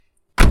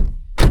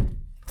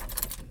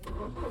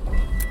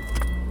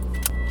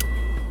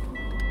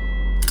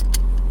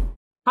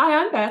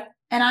Hi, I'm Beth.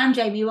 And I'm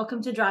Jamie.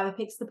 Welcome to Driver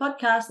Picks the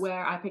podcast,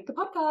 where I pick the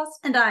podcast.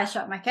 And I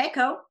shot my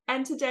Keiko.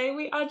 And today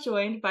we are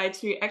joined by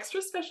two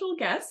extra special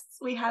guests.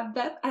 We have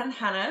Beth and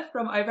Hannah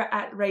from over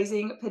at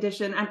Raising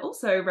Perdition and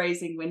also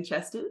Raising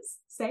Winchesters.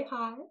 Say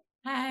hi.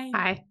 Hi.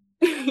 Hi.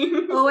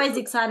 Always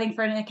exciting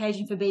for an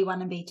occasion for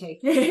B1 and B2.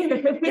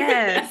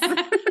 Yes.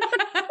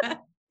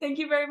 Thank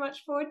you very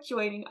much for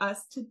joining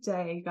us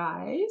today,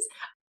 guys.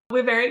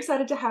 We're very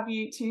excited to have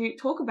you to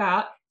talk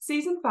about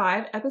Season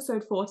 5,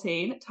 Episode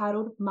 14,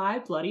 titled My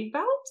Bloody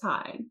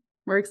Valentine.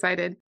 We're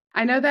excited.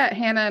 I know that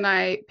Hannah and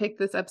I picked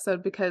this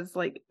episode because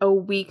like a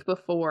week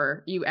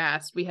before you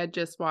asked, we had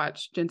just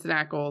watched Jensen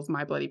Ackles'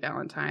 My Bloody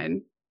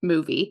Valentine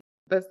movie.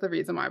 That's the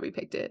reason why we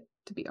picked it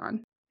to be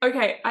on.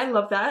 Okay, I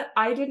love that.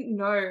 I didn't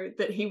know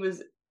that he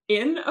was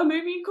in a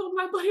movie called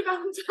My Bloody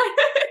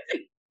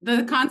Valentine.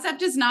 The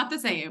concept is not the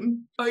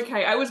same.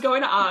 Okay, I was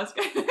going to ask.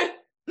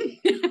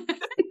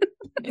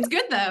 It's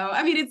good though.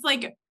 I mean, it's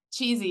like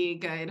cheesy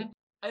good.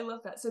 I love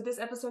that. So this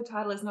episode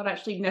title is not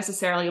actually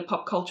necessarily a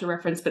pop culture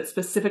reference, but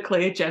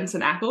specifically a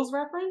Jensen Ackles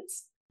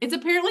reference. It's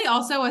apparently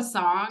also a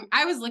song.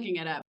 I was looking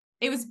it up.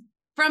 It was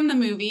from the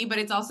movie, but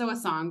it's also a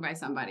song by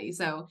somebody.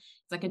 So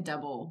it's like a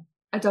double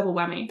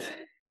whammy.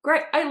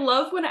 Great. I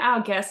love when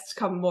our guests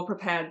come more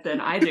prepared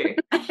than I do.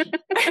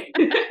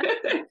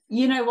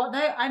 You know what,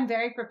 though? I'm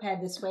very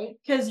prepared this week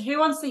because who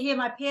wants to hear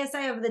my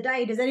PSA of the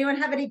day? Does anyone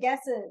have any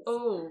guesses?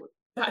 Oh,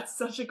 that's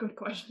such a good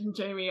question,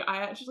 Jamie.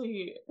 I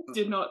actually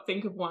did not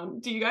think of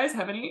one. Do you guys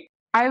have any?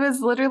 I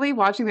was literally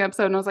watching the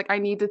episode and I was like, I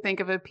need to think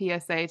of a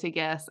PSA to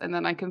guess. And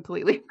then I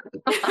completely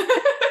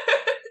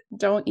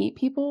don't eat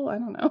people. I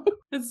don't know.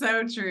 It's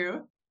so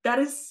true. That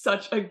is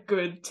such a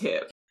good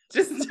tip.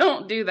 Just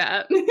don't do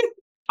that.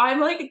 I'm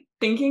like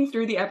thinking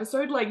through the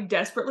episode, like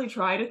desperately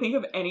trying to think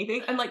of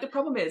anything. And like the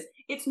problem is,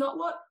 it's not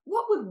what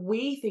would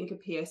we think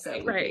a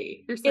PSA would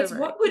be. You're so it's right.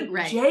 what would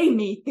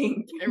Jamie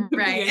think a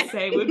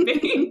PSA would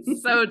be.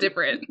 So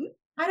different.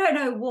 I don't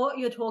know what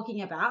you're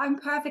talking about. I'm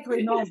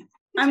perfectly normal.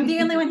 I'm the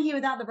only one here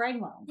without the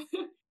brainworm.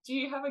 Do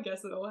you have a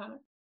guess at all, Hannah?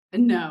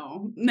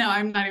 No,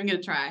 I'm not even going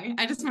to try.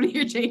 I just want to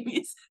hear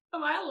Jamie's.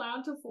 Am I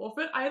allowed to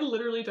forfeit? I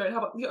literally don't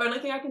have the only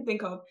thing I can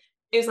think of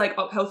is like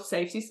health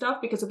safety stuff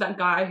because of that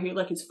guy who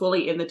like is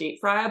fully in the deep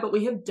fryer, but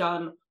we have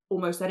done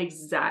almost that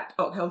exact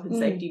health and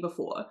safety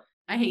before.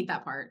 I hate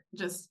that part.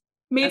 Just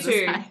me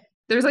too.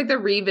 There's like the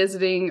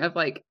revisiting of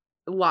like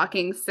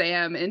locking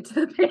Sam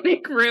into the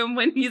panic room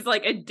when he's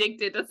like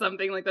addicted to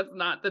something. Like that's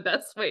not the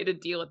best way to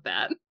deal with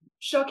that.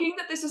 Shocking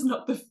that this is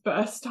not the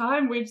first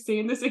time we've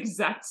seen this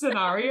exact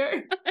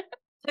scenario.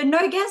 So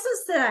no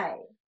guesses today?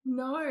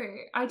 No,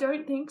 I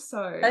don't think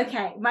so.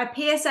 Okay, my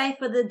PSA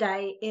for the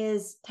day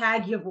is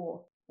tag your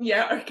war.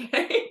 Yeah,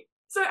 okay.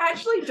 So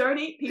actually Don't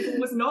Eat People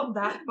was not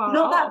that far off.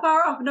 Not that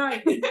far off, no.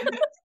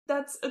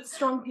 That's a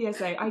strong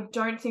PSA. I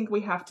don't think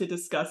we have to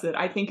discuss it.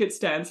 I think it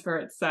stands for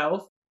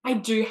itself. I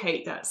do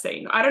hate that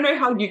scene. I don't know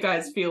how you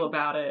guys feel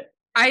about it.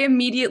 I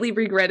immediately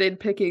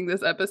regretted picking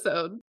this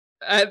episode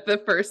at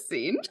the first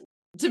scene.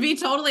 To be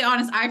totally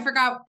honest, I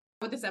forgot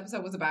what this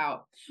episode was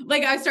about.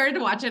 Like I started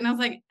to watch it and I was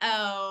like,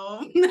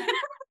 oh.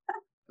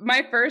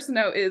 My first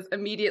note is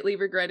immediately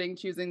regretting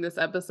choosing this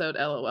episode,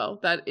 LOL.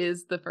 That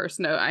is the first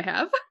note I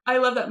have. I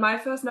love that. My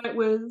first note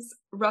was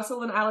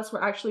Russell and Alice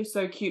were actually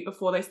so cute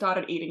before they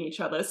started eating each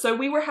other. So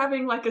we were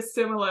having like a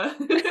similar...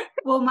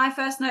 Well, my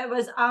first note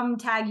was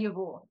tag your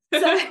war.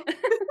 So...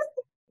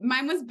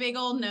 Mine was big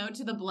old no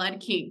to the blood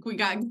kink we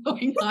got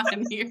going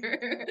on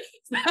here.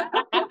 So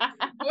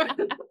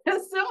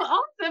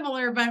all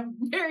similar, but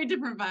very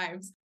different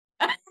vibes.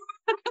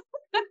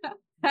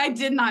 I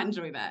did not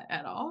enjoy that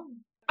at all.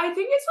 I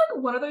think it's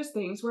like one of those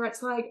things where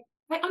it's like,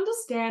 I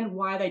understand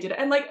why they did it.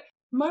 And like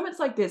moments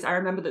like this, I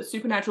remember that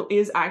Supernatural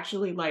is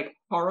actually like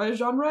horror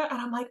genre. And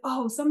I'm like,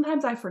 oh,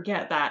 sometimes I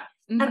forget that.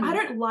 Mm-hmm. And I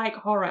don't like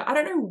horror. I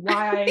don't know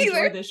why I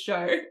enjoy this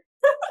show.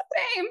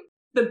 Same.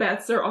 The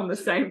Beths are on the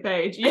same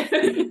page. Yeah.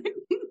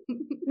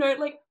 No,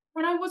 like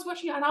when I was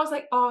watching it and I was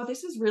like, oh,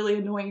 this is really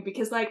annoying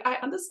because like I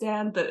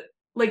understand that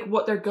like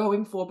what they're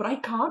going for, but I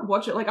can't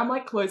watch it. Like I'm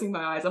like closing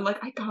my eyes. I'm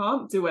like, I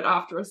can't do it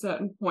after a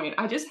certain point.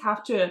 I just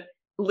have to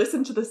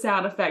listen to the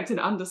sound effect and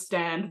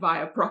understand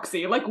via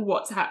proxy like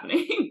what's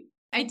happening.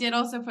 I did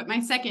also put my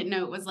second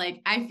note was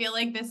like, I feel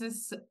like this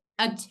is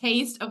a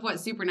taste of what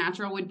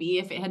Supernatural would be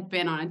if it had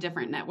been on a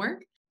different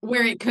network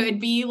where it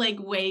could be like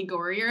way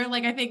gorier.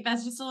 Like I think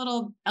that's just a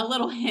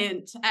little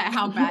hint at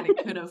how bad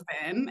it could have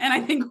been. And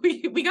I think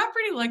we got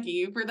pretty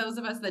lucky for those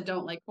of us that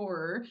don't like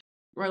horror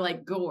or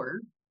like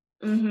gore.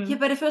 Mm-hmm. Yeah,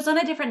 but if it was on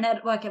a different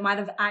network, it might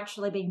have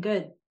actually been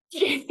good.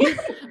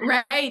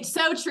 Right.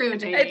 So true,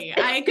 Jamie.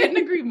 I couldn't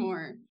agree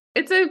more.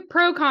 It's a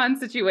pro-con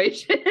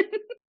situation.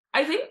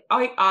 I think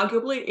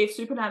arguably if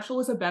Supernatural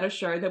was a better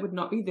show, there would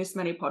not be this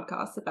many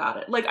podcasts about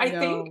it. Like I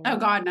think oh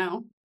god,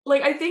 no.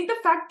 Like I think the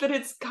fact that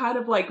it's kind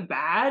of like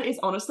bad is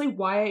honestly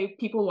why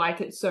people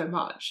like it so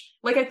much.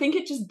 Like I think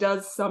it just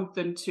does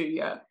something to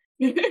you.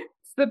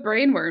 It's the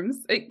brainworms.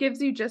 It gives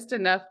you just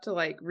enough to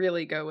like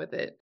really go with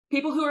it.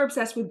 People who are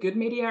obsessed with good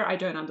media, I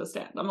don't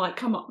understand. I'm like,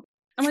 come on.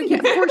 I'm like, yeah,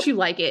 of course you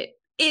like it.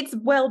 it's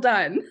well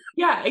done.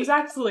 Yeah,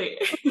 exactly.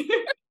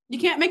 You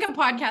can't make a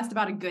podcast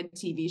about a good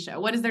TV show.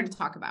 What is there to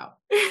talk about?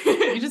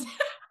 You're just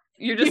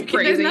there's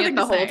praising nothing it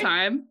the to whole say.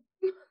 time.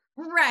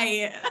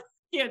 Right.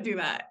 Can't do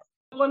that.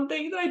 One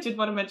thing that I did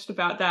want to mention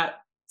about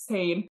that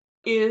scene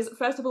is,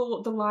 first of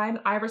all, the line,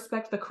 "I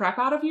respect the crap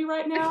out of you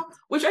right now,"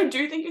 which I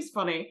do think is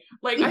funny.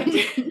 Like, I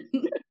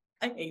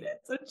hate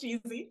it. So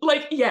cheesy.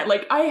 like, yeah,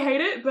 like, I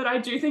hate it, but I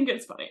do think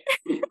it's funny.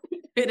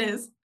 It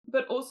is.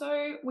 But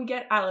also, we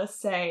get Alice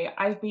say,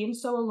 "I've been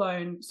so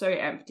alone, so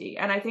empty."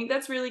 And I think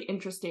that's really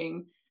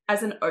interesting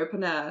as an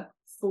opener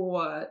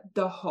for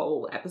the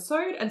whole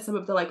episode and some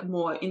of the, like,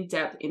 more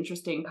in-depth,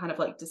 interesting kind of,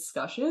 like,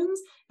 discussions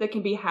that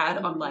can be had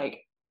on, like,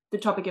 the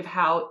topic of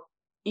how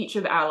each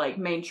of our, like,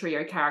 main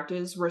trio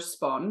characters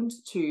respond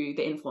to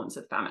the influence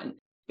of famine.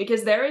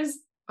 Because there is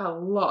a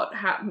lot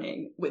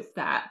happening with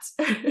that.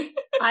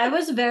 I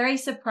was very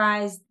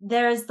surprised.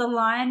 There is the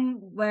line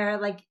where,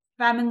 like,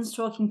 Famine's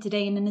talking to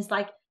Dean and is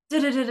like,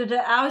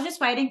 da-da-da-da-da. I was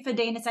just waiting for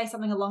Dean to say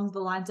something along the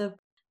lines of,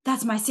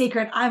 "That's my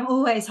secret. I'm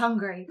always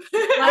hungry."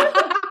 Like,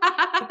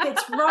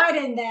 it's right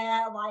in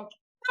there. Like,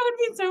 That would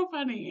be so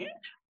funny.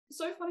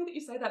 So funny that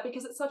you say that,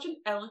 because it's such an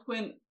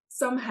eloquent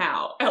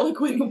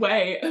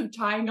way of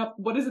tying up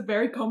what is a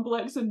very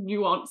complex and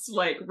nuanced,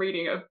 like,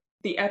 reading of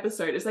the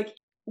episode. It's like,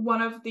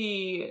 one of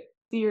the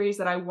theories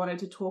that I wanted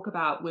to talk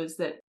about was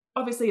that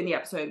obviously in the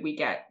episode we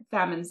get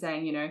Famine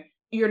saying, you know,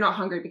 "You're not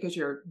hungry because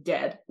you're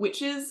dead,"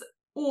 which is,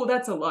 oh,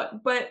 that's a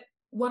lot. But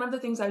one of the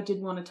things I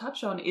did want to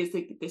touch on is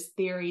this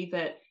theory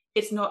that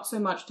it's not so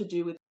much to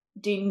do with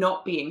Dean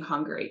not being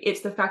hungry.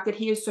 It's the fact that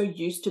he is so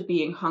used to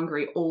being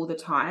hungry all the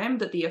time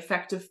that the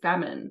effect of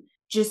famine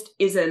just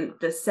isn't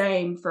the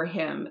same for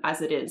him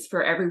as it is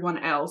for everyone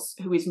else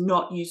who is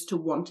not used to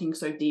wanting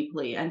so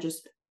deeply and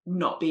just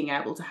not being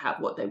able to have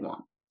what they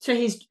want. so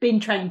he's been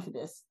trained for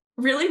this.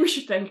 Really, we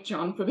should thank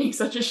John for being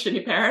such a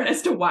shitty parent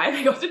as to why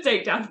they got to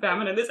take down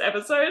famine in this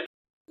episode.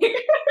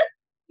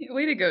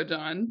 Way to go,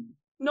 John.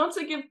 Not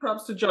to give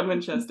props to John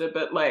Winchester,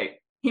 but, like,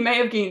 he may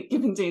have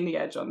given Dean the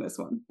edge on this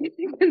one.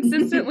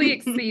 Consistently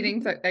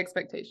exceeding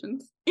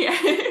expectations. Yeah.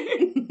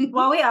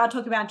 While we are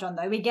talking about John,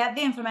 though, we get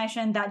the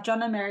information that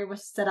John and Mary were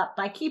set up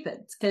by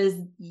Cupids because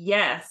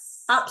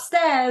Yes.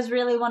 upstairs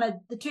really wanted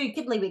the two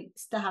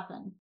Kiddlywinks to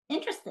happen.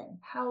 Interesting.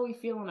 How are we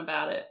feeling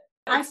about it?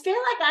 I feel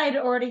like I'd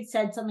already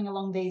said something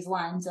along these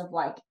lines of,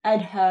 like,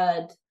 I'd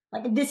heard,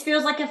 like, this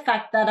feels like a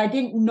fact that I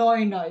didn't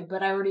know,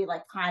 but I already,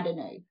 like, kind of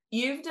knew.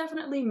 You've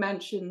definitely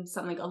mentioned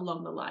something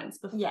along the lines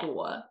before.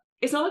 Yeah.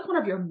 It's not like one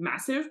of your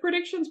massive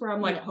predictions where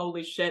I'm like, Yeah.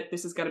 holy shit,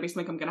 this is going to be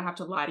something I'm going to have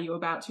to lie to you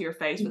about to your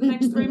face for the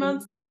next 3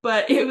 months.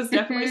 But it was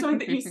definitely something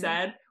that you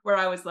said where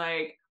I was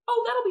like,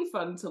 oh, that'll be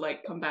fun to,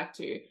 like, come back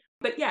to.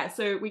 But yeah,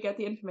 so we get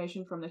the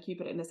information from the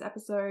Cupid in this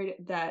episode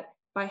that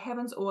by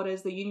heaven's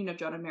orders, the union of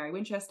John and Mary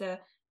Winchester.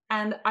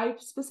 And I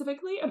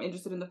specifically am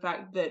interested in the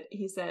fact that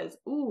he says,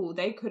 ooh,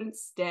 they couldn't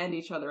stand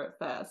each other at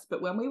first,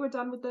 but when we were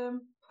done with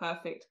them,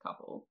 perfect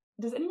couple.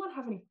 Does anyone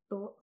have any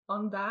thought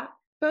on that?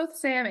 Both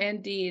Sam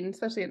and Dean,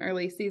 especially in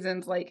early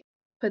seasons, like,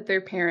 put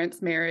their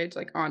parents' marriage,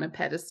 like, on a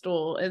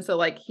pedestal. And so,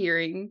 like,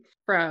 hearing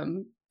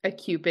from a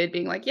Cupid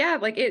being like, yeah,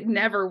 like, it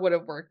never would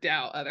have worked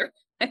out otherwise.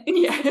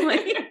 Yeah.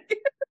 Like,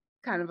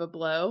 kind of a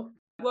blow.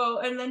 Well,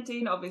 and then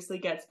Dean obviously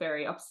gets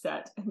very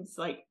upset and it's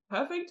like,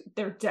 perfect,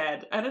 they're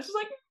dead. And it's just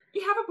like,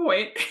 you have a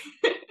point.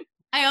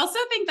 I also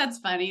think that's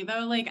funny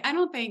though. Like, I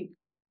don't think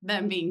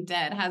them being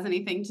dead has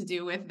anything to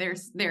do with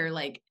their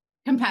like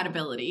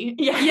compatibility.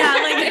 Yeah.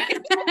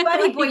 Like,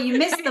 Buddy boy, you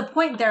missed the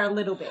point there a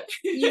little bit.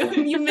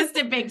 you missed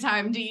it big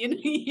time, Dean.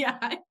 Yeah.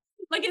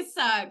 Like, it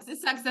sucks. It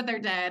sucks that they're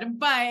dead,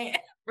 but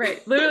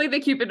Right. Literally, the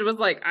Cupid was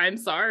like, I'm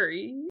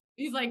sorry.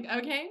 he's like,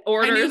 okay.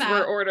 Orders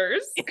were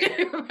orders.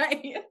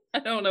 Right. I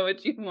don't know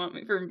what you want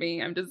from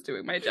me. I'm just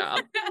doing my job.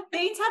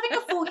 Dean's having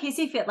a full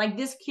hissy fit. Like,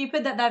 this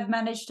Cupid that they've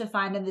managed to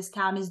find in this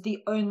town is the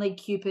only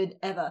Cupid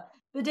ever.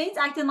 But Dean's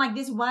acting like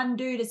this one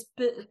dude is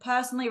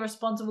personally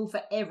responsible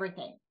for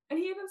everything. And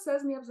he even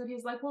says in the episode,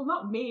 he's like, well,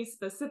 not me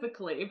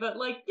specifically, but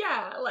like,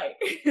 yeah, like.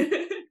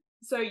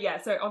 So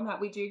on that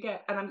we do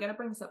get, and I'm going to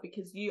bring this up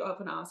because you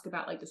often ask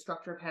about like the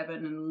structure of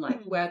heaven and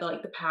like where the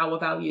like the power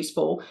values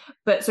fall.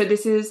 But so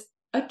this is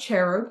a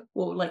cherub,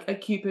 or like a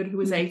Cupid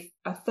who is a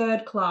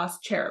third class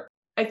cherub.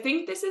 I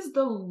think this is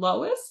the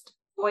lowest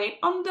point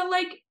on the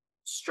like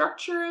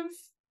structure of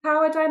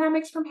power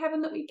dynamics from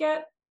heaven that we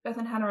get. Beth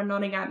and Hannah are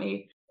nodding at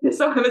me,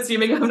 so I'm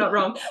assuming I'm not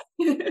wrong.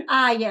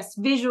 Yes,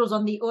 visuals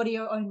on the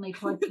audio only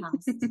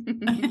podcast.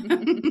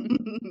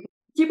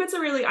 Cupids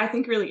are really, I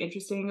think, really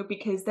interesting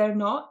because they're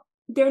not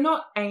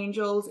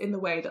angels in the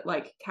way that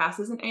like Cass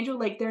is an angel.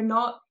 Like, they're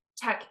not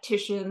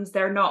tacticians,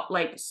 they're not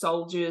like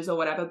soldiers or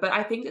whatever, but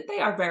I think that they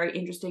are very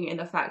interesting in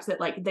the fact that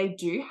like they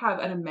do have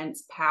an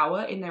immense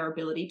power in their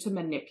ability to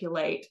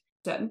manipulate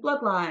certain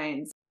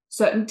bloodlines,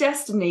 certain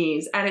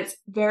destinies, and it's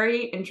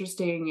very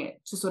interesting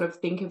to sort of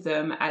think of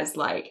them as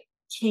like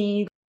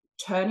key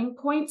turning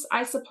points,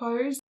 I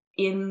suppose,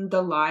 in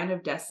the line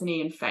of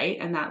destiny and fate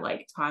and that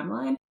like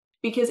timeline.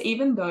 Because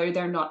even though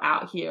they're not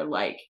out here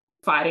like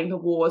fighting the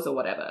wars or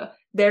whatever,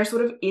 they're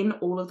sort of in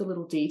all of the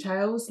little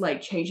details,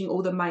 like changing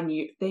all the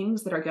minute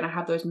things that are going to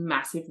have those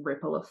massive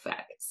ripple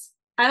effects.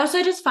 I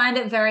also just find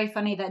it very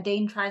funny that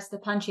Dean tries to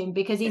punch him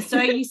because he's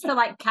so used to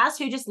like Cass,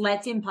 who just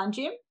lets him punch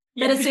him.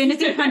 But as soon as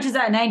he punches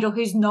at an angel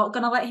who's not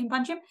going to let him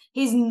punch him,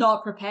 he's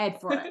not prepared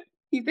for it.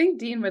 You think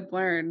Dean would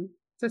learn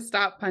to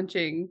stop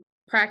punching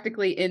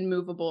practically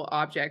immovable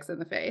objects in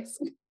the face?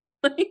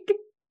 Like,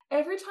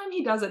 every time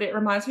he does it, it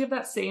reminds me of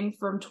that scene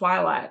from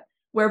Twilight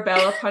where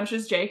Bella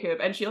punches Jacob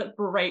and she like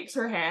breaks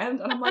her hand.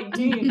 And I'm like,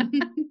 Dean,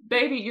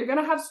 baby, you're going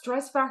to have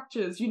stress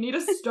fractures. You need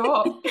to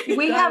stop.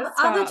 We have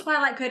other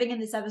Twilight coding in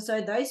this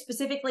episode, though,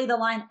 specifically the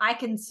line, I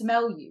can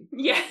smell you.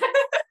 Yeah.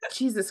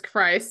 Jesus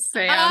Christ,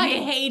 Sam. I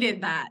hated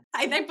that.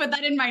 I put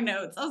that in my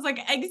notes. I was like,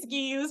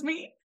 excuse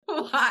me?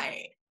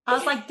 Why? I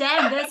was like,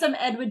 damn, there's some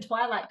Edward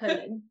Twilight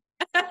coding.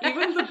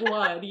 Even the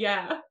blood,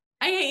 yeah.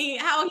 I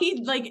hate how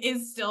he like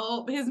is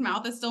still, his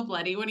mouth is still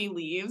bloody when he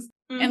leaves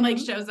and like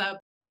shows up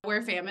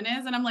where Famine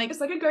is. And I'm like, it's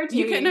like a goatee.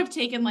 You couldn't have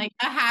taken like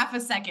a half a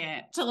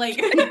second to like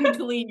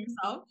clean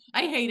yourself.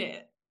 I hate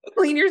it.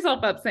 Clean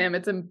yourself up, Sam.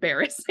 It's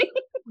embarrassing.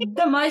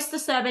 The most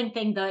disturbing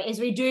thing, though, is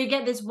we do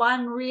get this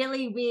one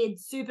really weird,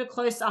 super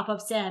close up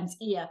of Sam's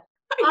ear.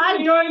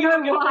 I don't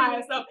know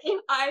why.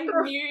 I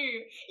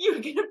knew you were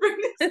going to bring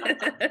this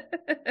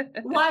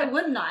up. Why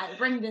wouldn't I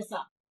bring this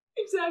up?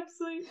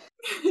 Exactly.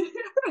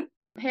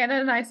 Hannah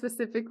and I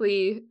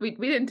specifically, we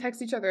didn't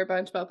text each other a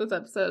bunch about this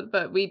episode,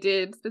 but we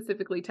did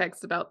specifically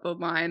text about the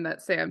line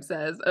that Sam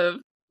says of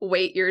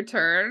wait your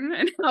turn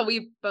and how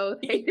we both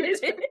hated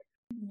it.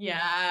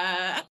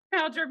 Yeah.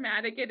 How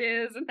dramatic it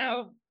is and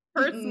how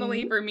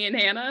personally for me and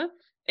Hannah,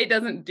 it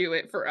doesn't do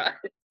it for us.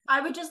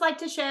 I would just like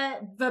to share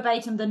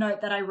verbatim the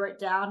note that I wrote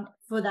down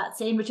for that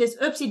scene, which is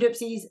oopsie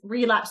doopsies,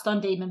 relapsed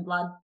on demon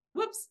blood.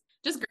 Whoops.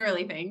 Just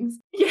girly things.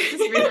 Yeah.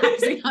 Just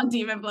relapsing on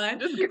demon blood.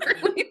 Just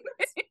girly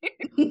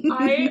things.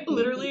 I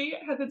literally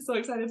have been so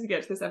excited to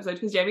get to this episode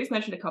because Jamie's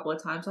mentioned a couple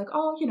of times, like,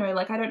 oh, you know,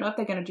 like, I don't know if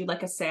they're going to do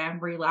like a Sam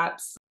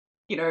relapse,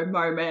 you know,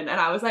 moment. And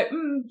I was like,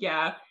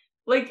 yeah,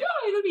 like,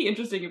 oh, it would be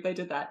interesting if they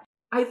did that.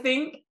 I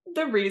think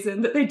the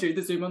reason that they do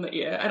the zoom on the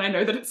ear, and I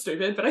know that it's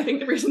stupid, but I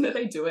think the reason that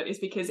they do it is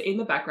because in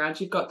the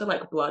background, you've got the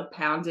like blood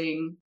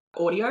pounding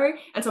audio.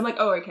 And so I'm like,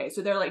 oh, okay.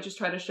 So they're like just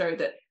trying to show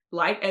that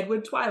like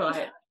Edward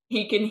Twilight,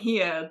 he can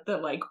hear the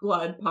like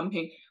blood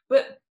pumping.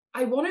 But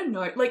I want to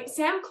know, like,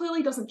 Sam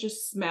clearly doesn't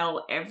just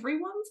smell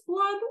everyone's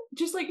blood,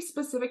 just like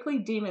specifically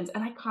demons.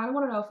 And I kind of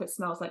want to know if it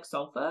smells like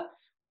sulfur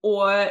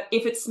or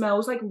if it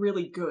smells like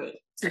really good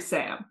to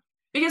Sam.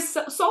 Because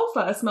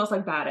sulfur smells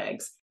like bad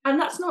eggs. And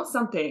that's not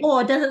something.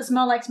 Or does it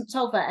smell like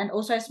sulfur and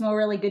also smell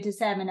really good to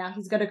Sam and now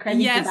he's got a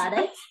craving for bad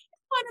eggs?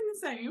 One and the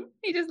same.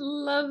 He just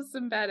loves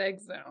some bad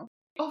eggs now.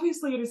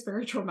 Obviously, it is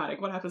very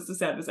traumatic what happens to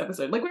Sam this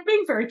episode. Like, we're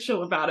being very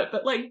chill about it,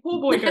 but like,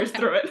 poor boy goes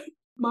through it.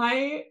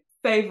 My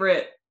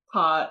favorite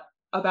part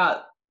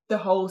about the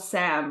whole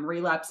Sam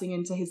relapsing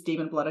into his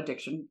demon blood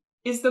addiction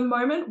is the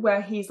moment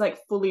where he's like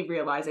fully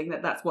realizing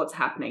that that's what's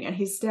happening. And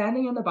he's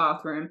standing in the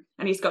bathroom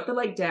and he's got the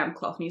like damp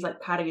cloth and he's like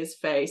patting his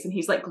face and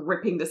he's like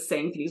gripping the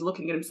sink and he's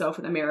looking at himself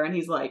in the mirror and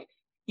he's like,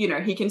 you know,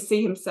 he can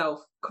see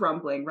himself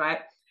crumbling, right?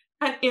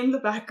 And in the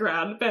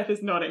background, Beth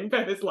is nodding,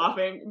 Beth is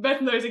laughing.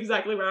 Beth knows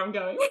exactly where I'm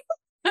going.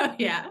 Oh,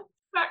 yeah.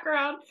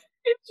 Background,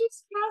 it's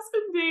just Cass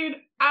and Dean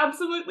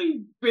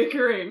absolutely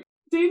bickering.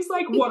 Dean's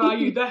like, what are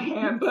you, the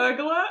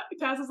Hamburglar?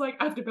 Cass is like,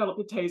 I've developed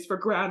a taste for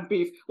ground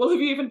beef. Well, have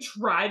you even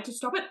tried to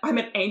stop it? I'm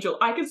an angel.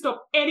 I can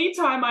stop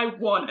anytime I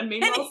want. And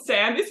meanwhile,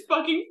 Sam is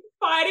fucking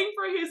fighting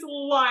for his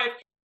life.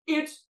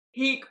 It's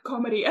peak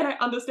comedy. And I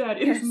understand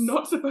it is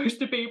not supposed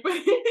to be, but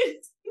it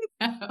is.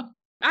 No.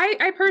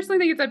 I personally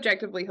think it's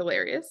objectively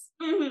hilarious.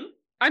 Mm-hmm.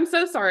 I'm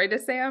so sorry to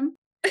Sam.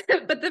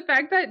 But the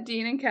fact that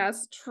Dean and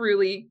Cass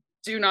truly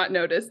do not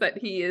notice that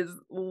he is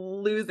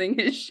losing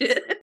his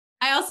shit.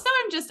 I also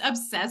am just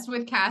obsessed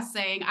with Cass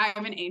saying,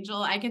 I'm an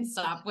angel, I can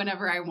stop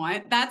whenever I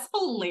want. That's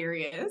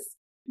hilarious.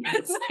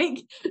 It's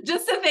like,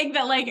 just to think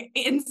that, like,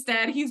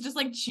 instead, he's just,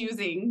 like,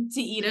 choosing to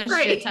eat a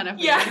shit ton of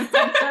food. Yeah.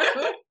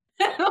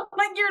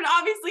 Like, you're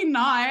obviously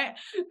not.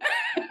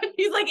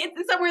 He's like,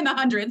 it's somewhere in the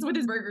hundreds with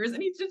his burgers,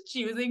 and he's just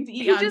choosing to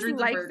eat hundreds of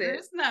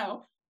burgers.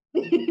 No.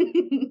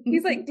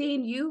 He's like,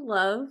 Dean, you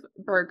love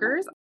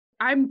burgers.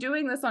 I'm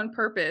doing this on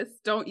purpose.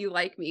 Don't you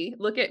like me?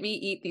 Look at me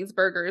eat these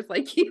burgers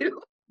like you.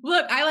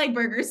 Look, I like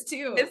burgers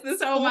too. It's the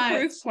so much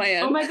foolproof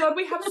plan. Oh my god,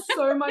 we have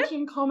so much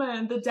in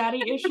common. The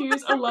daddy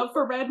issues, a love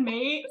for red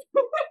meat.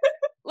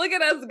 Look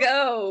at us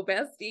go,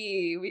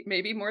 bestie.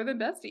 Maybe more than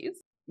besties.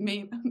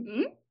 Maybe.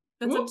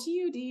 That's up to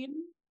you, Dean.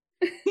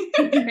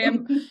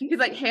 He's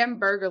like,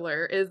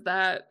 Hamburglar. Is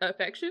that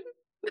affection?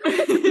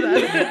 Is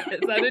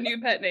that a new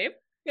pet name?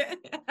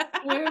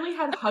 We only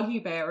had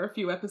Huggy Bear a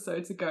few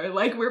episodes ago.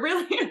 Like, we're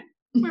really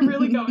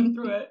going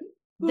through it.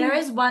 There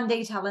is one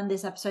detail in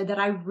this episode that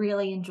I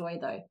really enjoy,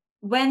 though.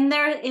 When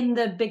they're in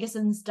the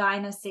Biggerson's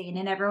diner scene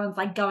and everyone's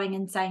like going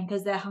insane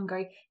because they're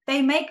hungry,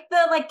 they make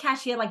the like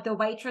cashier, like the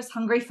waitress,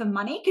 hungry for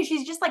money because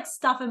she's just like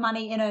stuffing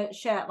money in her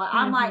shirt. Like,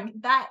 I'm like,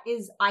 that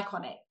is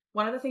iconic.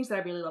 one of the things that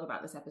I really love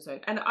about this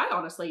episode, and I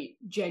honestly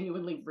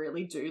genuinely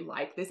really do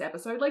like this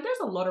episode, like there's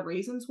a lot of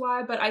reasons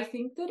why, but I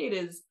think that it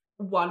is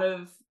one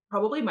of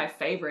probably my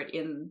favorite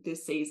in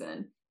this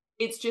season.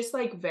 It's just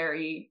like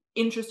very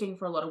interesting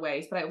for a lot of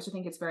ways, but I also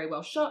think it's very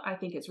well shot. I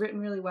think it's written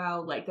really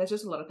well. Like there's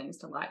just a lot of things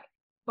to like.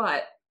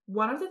 But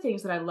one of the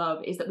things that I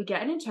love is that we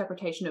get an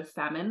interpretation of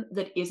famine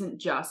that isn't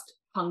just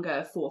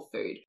hunger for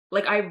food.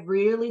 Like I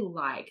really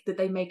like that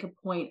they make a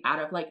point out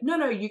of like,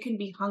 no, you can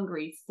be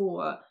hungry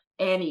for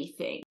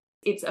anything.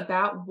 It's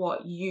about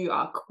what you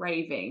are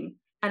craving.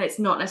 And it's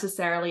not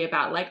necessarily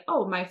about like,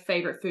 oh, my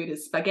favorite food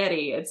is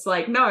spaghetti. It's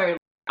like, no,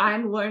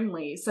 I'm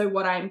lonely. So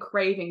what I'm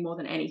craving more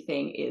than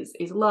anything is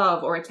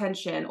love or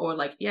attention or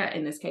like, yeah,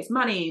 in this case,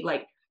 money.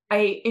 Like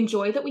I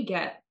enjoy that we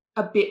get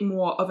a bit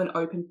more of an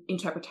open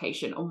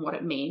interpretation on what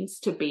it means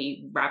to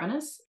be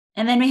ravenous.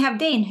 And then we have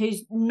Dean,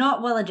 who's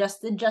not well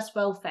adjusted, just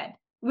well fed,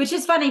 which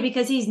is funny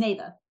because he's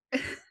neither.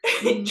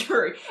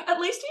 True. At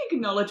least he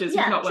acknowledges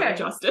he's not well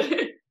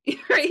adjusted.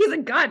 Right, he's a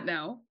god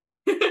now.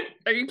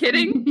 Are you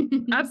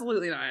kidding?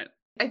 Absolutely not.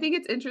 I think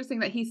it's interesting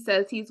that he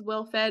says he's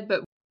well fed,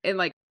 but in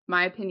like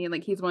my opinion,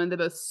 like he's one of the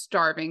most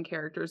starving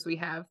characters we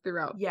have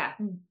throughout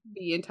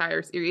the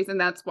entire series. And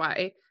that's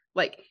why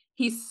like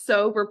he's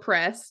so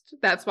repressed.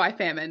 That's why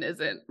famine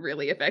isn't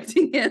really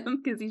affecting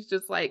him, because he's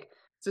just like,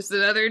 it's just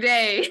another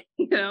day,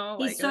 you know?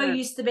 He's so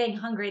used to being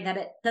hungry that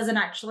it doesn't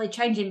actually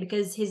change him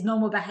because his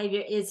normal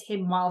behavior is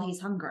him while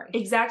he's hungry.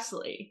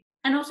 Exactly.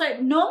 And also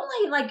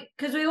normally, like,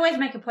 because we always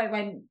make a point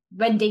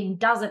when Dean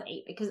doesn't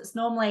eat, because it's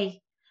normally,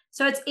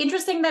 so it's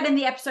interesting that in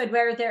the episode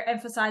where they're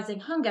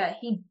emphasizing hunger,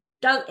 he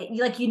does,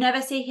 like, you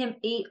never see him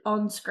eat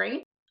on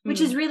screen,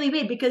 which is really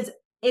weird because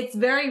it's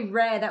very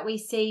rare that we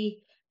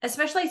see,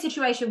 especially a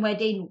situation where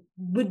Dean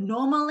would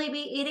normally be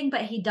eating,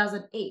 but he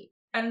doesn't eat.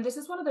 And this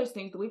is one of those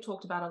things that we've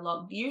talked about a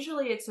lot.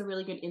 Usually it's a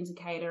really good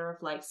indicator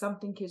of like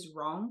something is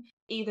wrong.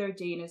 Either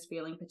Dean is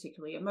feeling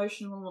particularly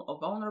emotional or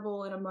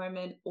vulnerable in a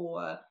moment,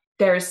 or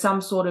there is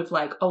some sort of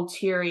like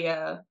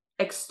ulterior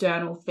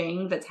external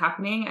thing that's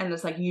happening. And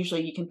it's like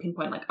usually you can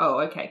pinpoint like,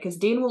 oh, okay, because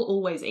Dean will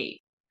always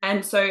eat.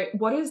 And so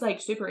what is like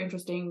super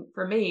interesting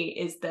for me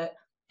is that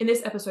in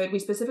this episode, we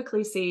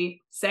specifically see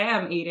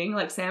Sam eating,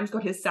 like Sam's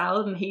got his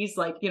salad and he's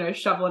like, you know,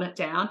 shoveling it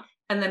down.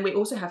 And then we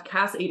also have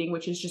Cass eating,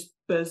 which is just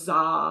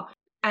bizarre.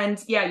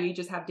 And yeah, you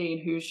just have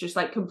Dean who's just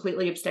like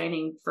completely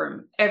abstaining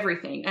from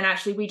everything. And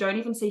actually we don't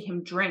even see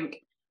him drink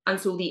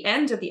until the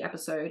end of the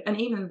episode. And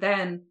even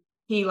then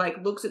he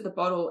like looks at the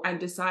bottle and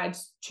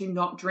decides to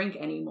not drink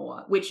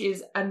anymore, which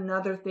is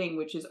another thing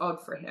which is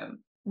odd for him.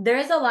 There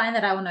is a line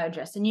that I want to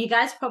address, and you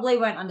guys probably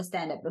won't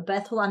understand it, but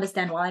Beth will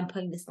understand why I'm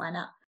putting this line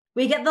out.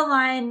 We get the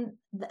line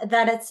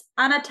that it's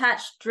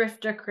unattached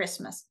drifter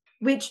Christmas,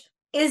 which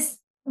is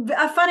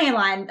a funny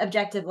line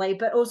objectively,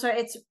 but also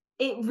it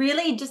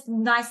really just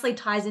nicely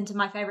ties into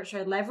my favorite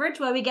show, Leverage,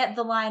 where we get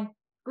the line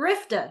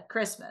grifter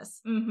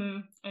Christmas.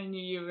 I knew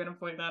you were going to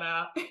point that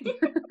out.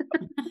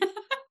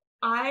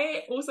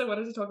 I also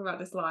wanted to talk about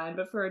this line,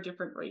 but for a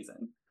different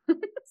reason.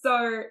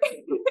 So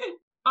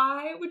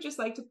I would just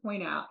like to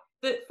point out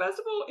that, first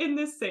of all, in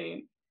this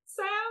scene,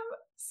 Sam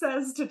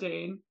says to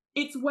Dean,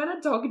 it's when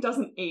a dog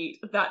doesn't eat,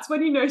 that's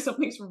when you know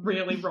something's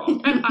really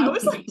wrong. And I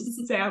was like,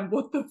 Sam,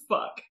 what the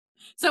fuck?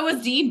 So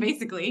was Dean,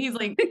 basically. He's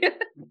like,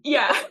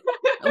 yeah.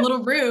 A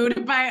little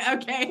rude,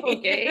 but okay.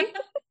 Okay.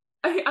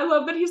 I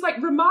love that he's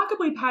like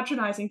remarkably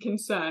patronizing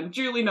concern,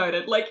 duly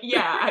noted. Like,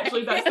 yeah,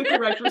 actually, that's the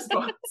correct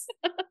response.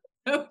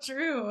 So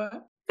true.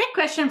 Quick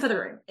question for the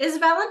room. Is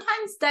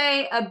Valentine's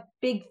Day a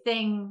big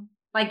thing,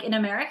 like, in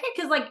America?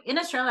 Because, like, in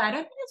Australia, I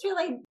don't think it's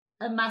really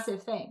a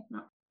massive thing.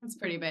 No. It's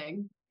pretty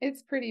big.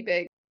 It's pretty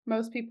big.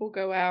 Most people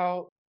go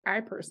out.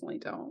 I personally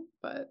don't,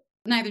 but...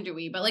 Neither do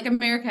we, but, like,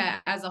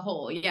 America as a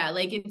whole, yeah,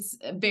 like, it's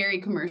a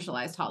very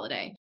commercialized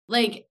holiday.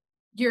 Like,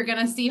 you're going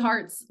to see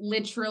hearts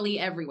literally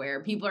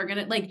everywhere. People are going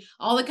to, like,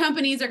 all the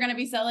companies are going to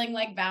be selling,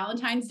 like,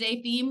 Valentine's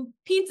Day themed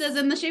pizzas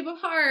in the shape of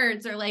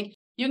hearts, or, like,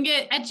 you can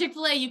get at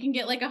Chick-fil-A, you can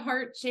get like a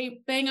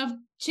heart-shaped thing of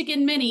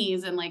chicken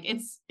minis, and like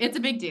it's a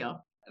big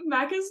deal.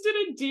 Macca's did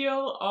a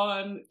deal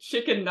on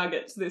chicken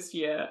nuggets this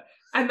year,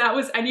 and that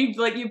was, and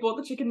you bought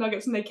the chicken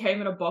nuggets and they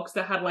came in a box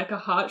that had like a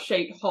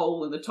heart-shaped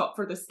hole in the top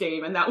for the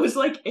steam, and that was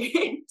like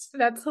it.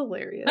 That's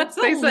hilarious.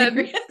 They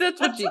said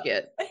that's what you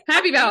get.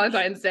 Happy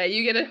Valentine's Day.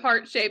 You get a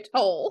heart-shaped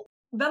hole.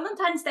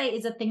 Valentine's Day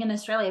is a thing in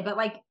Australia, but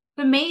like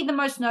for me, the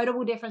most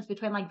notable difference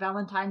between like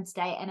Valentine's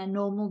Day and a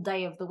normal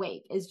day of the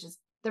week is just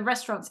the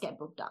restaurants get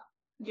booked up.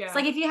 Yeah. It's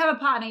like if you have a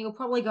partner, you'll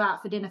probably go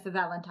out for dinner for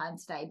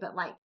Valentine's Day. But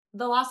like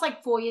the last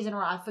like 4 years in a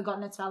row, I've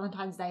forgotten it's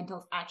Valentine's Day until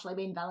it's actually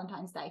been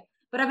Valentine's Day.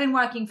 But I've been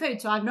working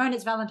food, so I've known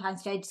it's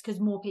Valentine's Day just because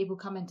more people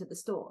come into the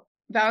store.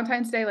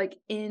 Valentine's Day, like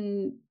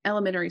in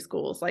elementary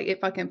schools, like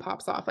it fucking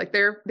pops off. Like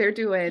they're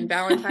doing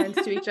Valentines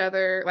to each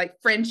other, like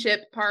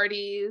friendship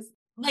parties.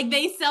 Like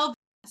they sell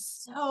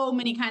so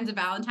many kinds of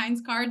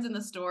Valentine's cards in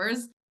the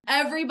stores.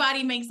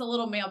 Everybody makes a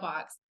little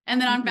mailbox. And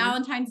then on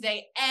Valentine's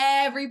Day,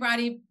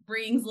 everybody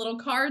brings little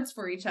cards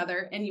for each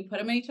other and you put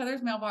them in each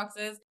other's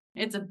mailboxes.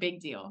 It's a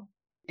big deal.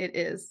 It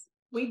is.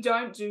 We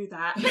don't do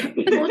that. Also,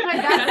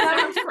 That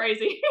sounds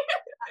crazy.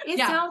 It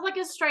Yeah. sounds like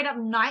a straight up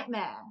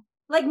nightmare.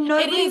 Like,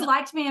 nobody is-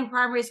 liked me in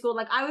primary school.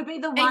 Like, I would be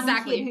the one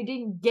Exactly. kid who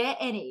didn't get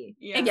any.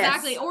 Yeah.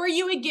 Exactly. Yes. Or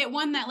you would get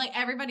one that like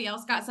everybody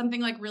else got something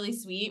like really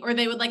sweet, or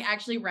they would like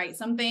actually write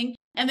something,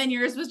 and then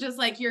yours was just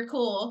like, you're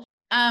cool.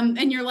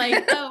 And you're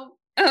like, oh,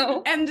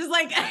 Oh, and just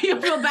like you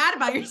feel bad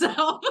about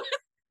yourself.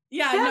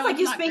 Yeah. Sounds no, like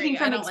it's you're not speaking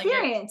great. I from don't like it.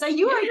 experience. Are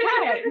you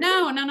okay?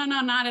 No,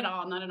 not at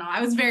all. Not at all.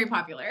 I was very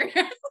popular.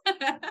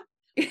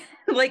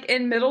 like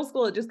in middle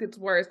school, it just gets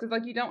worse because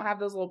like you don't have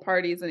those little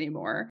parties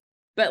anymore.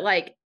 But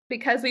like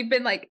because we've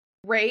been like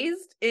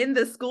raised in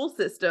the school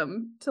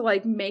system to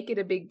like make it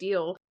a big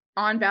deal.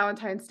 On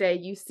Valentine's Day,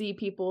 you see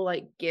people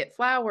like get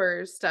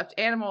flowers, stuffed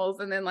animals,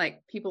 and then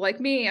like people like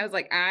me, I was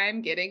like,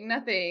 I'm getting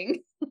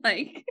nothing.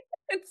 Like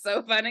it's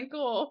so fun and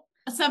cool.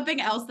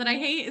 Something else that I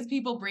hate is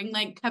people bring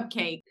like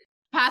cupcake,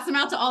 pass them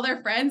out to all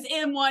their friends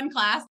in one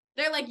class.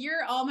 They're like,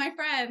 you're all my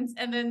friends.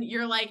 And then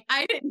you're like,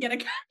 I didn't get a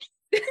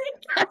cupcake.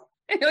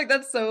 I feel like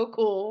that's so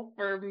cool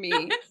for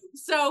me.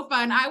 So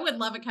fun. I would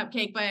love a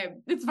cupcake, but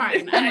it's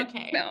fine. I'm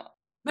okay. No.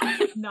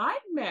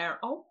 Nightmare.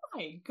 Oh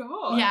my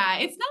god. Yeah,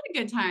 it's not a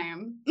good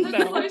time. The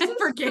No. closest,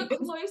 For the kids.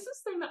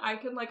 closest thing that I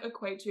can like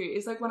equate to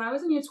is like when I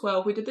was in year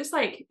 12, we did this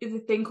like the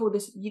thing called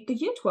the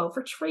year 12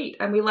 retreat,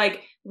 and we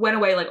like went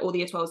away like all the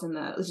year 12s in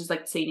the, it was just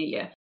like senior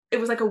year. It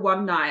was like a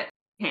one night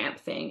camp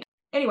thing.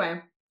 Anyway,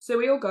 so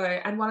we all go,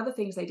 and one of the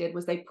things they did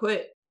was they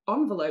put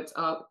envelopes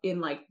up in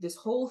like this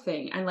whole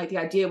thing, and like the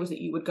idea was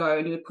that you would go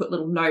and you would put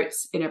little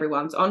notes in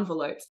everyone's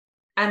envelopes.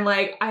 And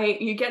like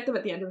you get them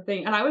at the end of the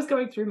thing, and I was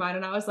going through mine,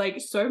 and I was like,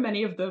 so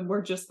many of them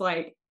were just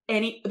like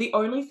the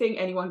only thing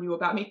anyone knew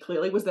about me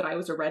clearly was that I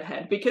was a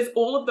redhead, because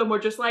all of them were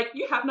just like,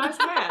 you have nice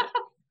hair.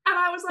 And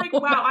I was like, Oh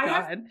wow, my I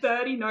have God.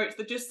 30 notes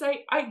that just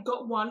say, I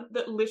got one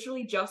that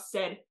literally just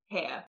said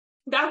hair.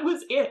 That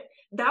was it.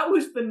 That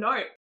was the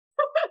note.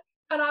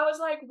 And I was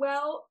like,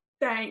 well,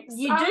 thanks.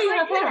 You I do was like,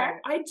 have yeah,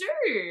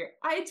 hair.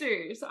 I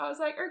do. So I was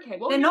like, okay,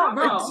 well, They're you're not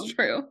wrong. It's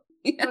true.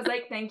 I was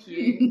like, thank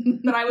you.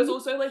 But I was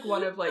also like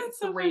one of like That's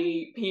so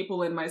 3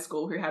 people in my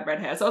school who had red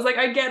hair. So I was like,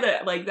 I get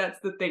it. Like, that's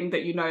the thing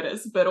that you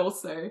notice, but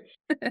also,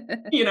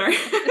 you know.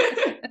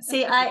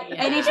 See, Yeah,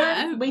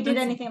 anytime we did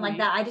that's anything like fine.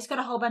 that, I just got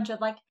a whole bunch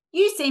of like,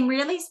 you seem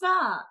really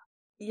smart.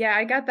 Yeah,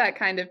 I got that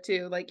kind of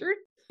too. Like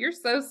you're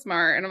so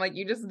smart, and I'm like,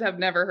 you just have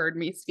never heard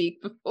me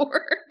speak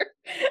before.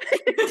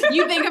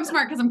 You think I'm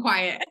smart because I'm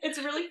quiet. It's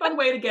a really fun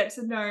way to get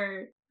to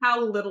know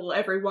how little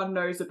everyone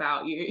knows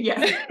about you. Yeah.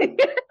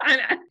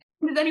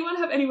 Does anyone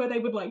have anywhere they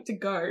would like to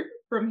go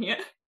from here?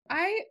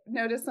 I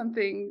noticed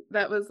something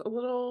that was a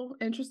little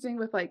interesting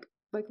with like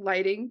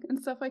lighting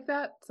and stuff like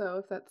that. So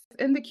if that's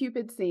in the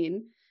Cupid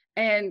scene,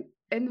 and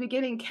in the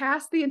beginning,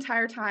 Cass the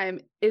entire time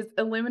is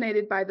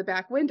illuminated by the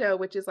back window,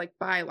 which is like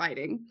by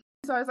lighting.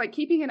 So I was like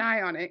keeping an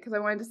eye on it because I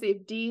wanted to see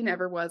if Dean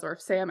ever was or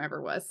if Sam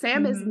ever was.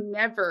 Sam is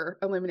never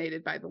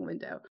illuminated by the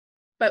window.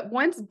 But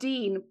once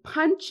Dean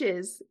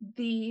punches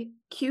the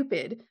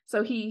Cupid,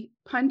 so he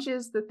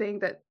punches the thing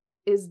that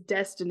is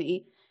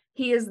destiny,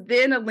 he is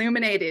then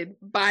illuminated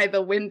by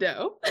the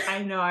window.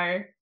 I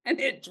know. And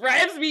it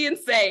drives me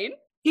insane.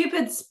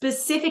 Cupid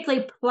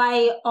specifically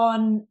play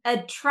on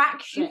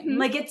attraction. Mhm.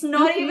 Like, it's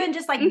not Mhm. even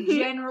just like Mhm.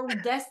 general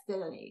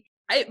destiny.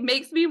 It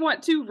makes me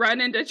want to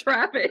run into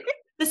traffic.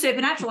 The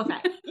supernatural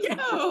effect.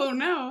 Oh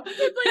no.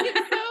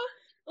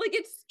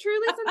 It's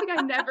truly something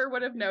I never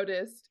would have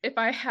noticed if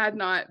I had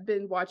not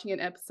been watching an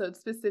episode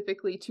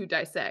specifically to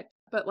dissect.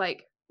 But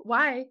like,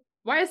 why?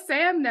 Why is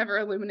Sam never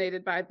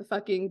illuminated by the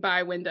fucking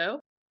by window?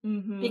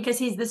 Mm-hmm. Because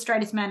he's the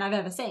straightest man I've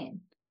ever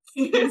seen.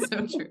 So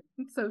true.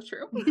 It's so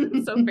true.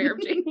 It's so fair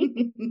of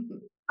Jamie.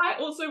 I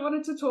also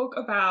wanted to talk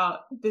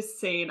about this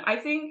scene. I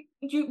think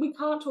we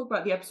can't talk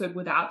about the episode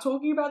without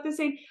talking about this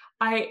scene.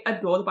 I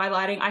adore the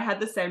bylighting. I had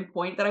the same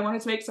point that I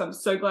wanted to make, so I'm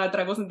so glad that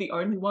I wasn't the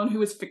only one who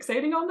was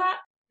fixating on that.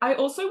 I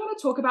also want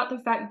to talk about the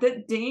fact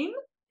that Dean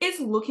is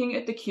looking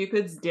at the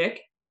Cupid's dick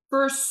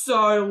for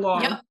so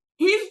long. Yep.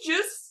 He's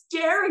just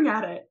staring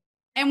at it.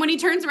 And when he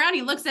turns around,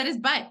 he looks at his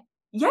butt.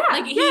 Yeah.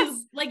 Like yes.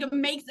 he's like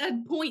makes a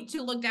point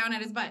to look down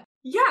at his butt.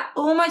 Yeah.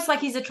 Almost like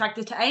he's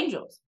attracted to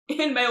angels.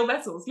 In male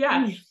vessels.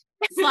 Yeah.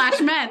 Slash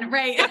men,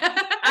 right?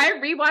 I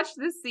rewatched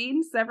this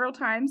scene several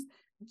times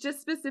just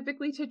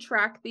specifically to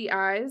track the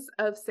eyes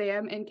of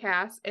Sam and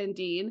Cass and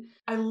Dean.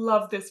 I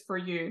love this for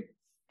you.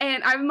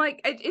 And I'm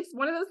like, it's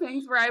one of those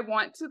things where I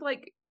want to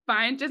like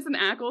find Jensen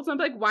Ackles. I'm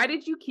like, why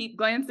did you keep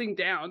glancing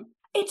down?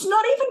 It's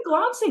not even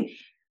glancing.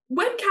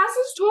 When Cass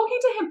is talking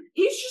to him,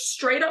 he's just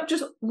straight up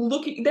just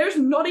looking. There's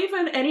not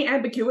even any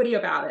ambiguity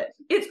about it.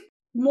 It's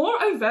more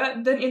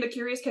overt than in the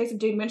Curious Case of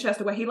Dean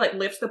Winchester, where he like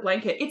lifts the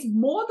blanket. It's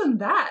more than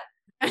that.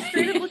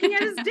 Straight up looking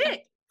at his dick.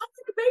 I'm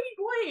like a baby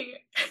boy.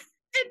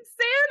 And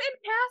Sam and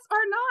Cass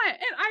are not.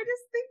 And I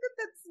just think that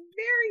that's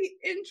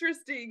very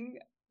interesting.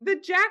 The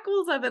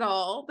jackals of it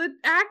all,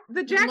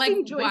 the jacking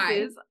Like,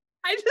 choices. why?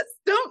 I just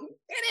don't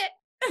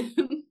get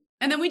it.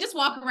 And then we just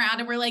walk around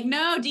and we're like,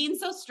 no, Dean's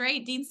so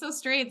straight. Dean's so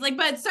straight. It's like,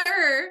 but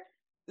sir,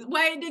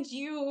 why did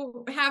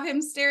you have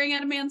him staring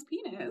at a man's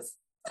penis?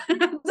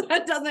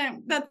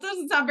 That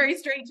doesn't sound very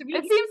straight to me.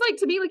 It seems like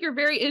to me like you're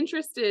very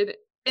interested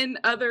in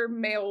other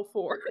male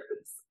forms.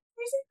 The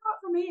reason part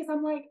for me is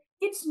I'm like,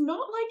 it's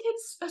not like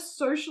it's a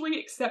socially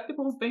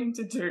acceptable thing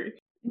to do.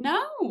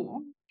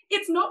 No.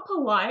 It's not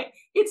polite.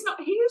 It's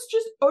not. He is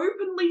just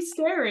openly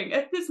staring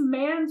at this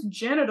man's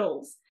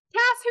genitals.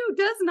 Cass, who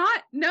does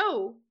not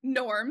know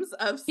norms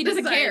of society, He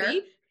doesn't care.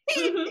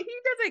 He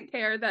doesn't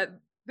care that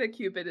the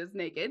Cupid is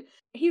naked.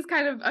 He's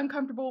kind of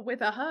uncomfortable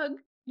with a hug.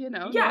 You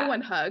know, Yeah. no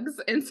one hugs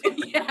in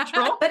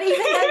Supernatural. But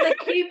even then, the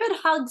Cupid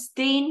hugs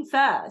Dean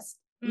first.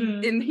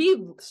 And he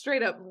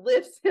straight up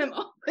lifts him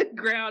off the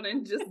ground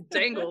and just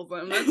dangles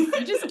him.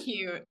 That's just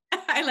cute.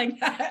 I like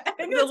that. I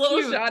think The that's little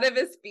cute. shot of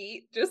his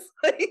feet, just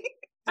like.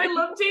 I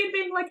love Dean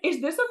being like,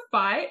 is this a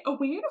fight? Are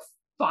we in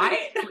a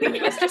fight? Like,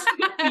 he was just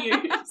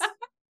confused.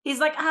 He's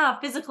like,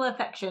 physical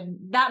affection.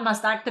 That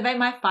must activate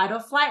my fight or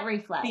flight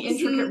reflex. The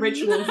intricate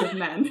rituals of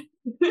men.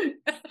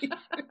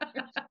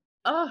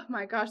 Oh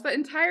my gosh, that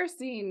entire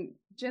scene,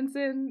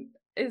 Jensen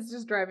is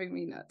just driving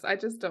me nuts. I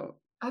just don't.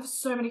 I have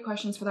so many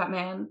questions for that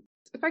man.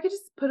 If I could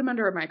just put him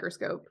under a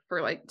microscope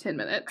for like 10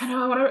 minutes. I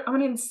know, I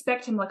want to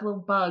inspect him like a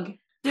little bug.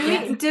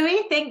 Do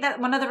we think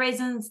that one of the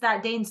reasons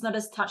that Dean's not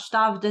as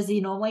touch-starved as he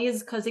normally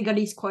is because he got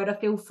his quota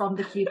filled from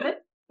the Cupid?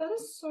 That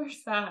is so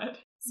sad.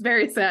 It's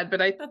very sad,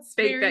 but I That's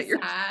think very that you're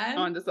sad.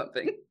 onto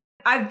something.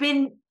 I've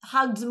been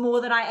hugged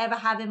more than I ever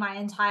have in my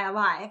entire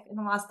life in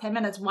the last 10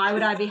 minutes. Why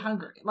would I be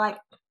hungry? Like,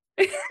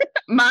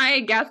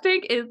 My gas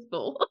tank is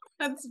full.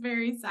 That's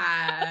very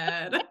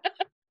sad.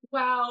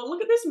 Wow,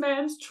 look at this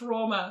man's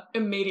trauma.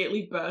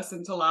 Immediately bursts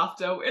into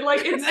laughter.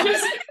 Like, it's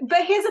just...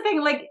 but here's the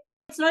thing, like,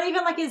 it's not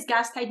even like his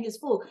gas tank is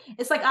full.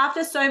 It's like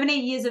after so many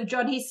years of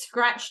John, he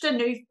scratched a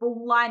new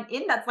full line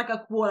in that's like a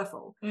quarter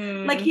full.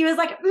 Like he was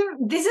like,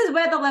 this is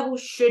where the level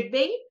should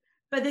be,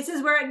 but this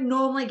is where it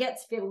normally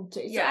gets filled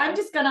to. So Yeah. I'm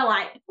just gonna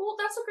like... Well,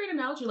 that's a great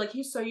analogy. Like,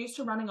 he's so used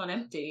to running on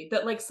empty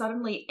that, like,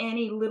 suddenly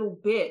any little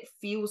bit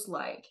feels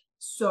like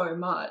so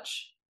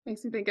much.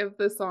 Makes me think of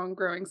the song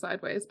Growing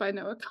Sideways by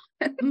Noah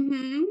Kahan.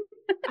 Mm-hmm.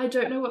 I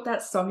don't know what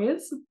that song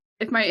is.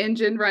 If my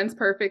engine runs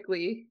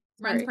perfectly.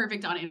 Runs Sorry.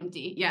 perfect on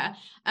empty. Yeah.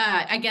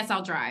 I guess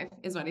I'll drive,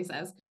 is what he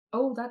says.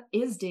 Oh, that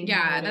is Dean.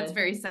 Yeah, Coded. that's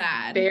very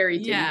sad. Very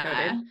Yeah.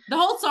 Dean-coded. The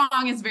whole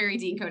song is very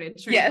Dean-coded,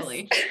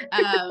 truthfully.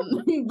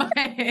 But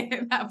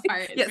that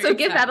part is Yeah, so very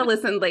give sad. that a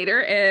listen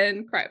later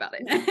and cry about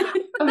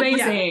it.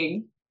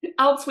 Amazing.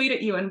 I'll tweet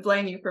at you and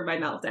blame you for my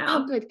meltdown.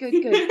 Oh, good, good,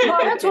 good. Well,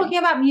 we're talking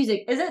about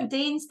music. Is it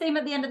Dean's theme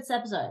at the end of this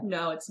episode?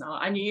 No, it's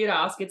not. I knew you'd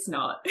ask. It's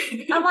not.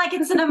 I'm like,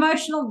 it's an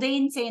emotional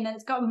Dean scene and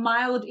it's got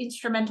mild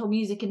instrumental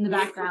music in the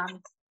background.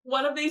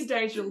 One of these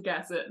days you'll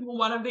guess it.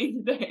 One of these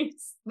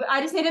days. But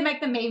I just need to make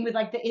the meme with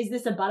like the "Is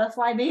this a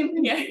butterfly" meme?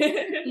 Yeah.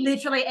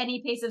 Literally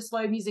any piece of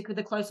slow music with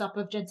a close up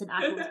of Jensen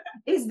Ackles.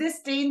 Is this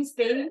Dean's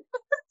theme?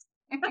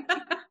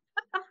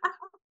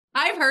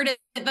 I've heard it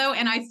though,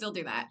 and I still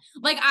do that.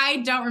 Like, I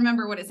don't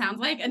remember what it sounds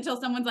like until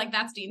someone's like,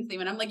 "That's Dean's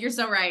theme," and I'm like, "You're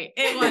so right,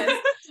 it was."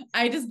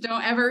 I just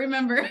don't ever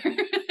remember.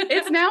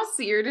 It's now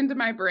seared into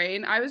my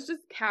brain. I was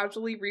just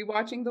casually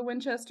rewatching the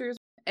Winchesters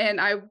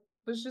and I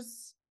was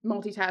just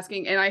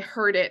multitasking and I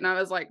heard it and I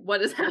was like,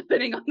 what is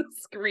happening on the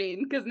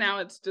screen? Because now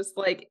it's just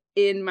like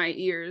in my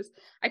ears.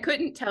 I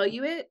couldn't tell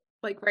you it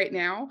like right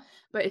now,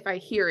 but if I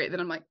hear it, then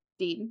I'm like,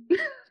 Dean.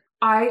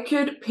 I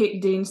could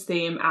pick Dean's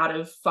theme out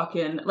of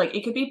fucking, like,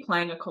 it could be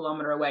playing a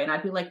kilometer away and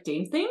I'd be like,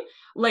 Dean's theme?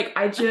 Like,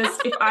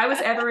 if I was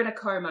ever in a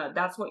coma,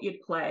 that's what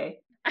you'd play.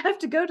 I have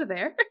to go to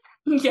there.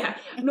 Yeah.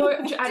 No,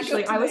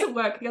 actually, to I was there. at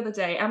work the other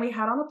day and we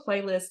had on a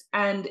playlist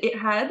and it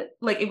had,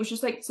 like, it was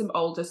just like some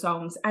older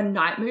songs and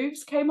Night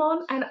Moves came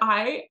on and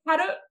I had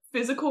a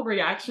physical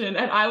reaction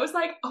and I was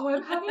like, oh,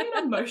 I'm having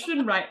an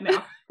emotion right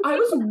now. I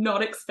was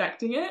not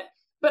expecting it,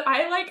 but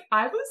I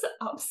was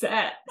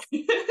upset.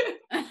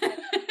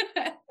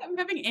 I'm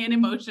having an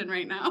emotion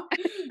right now.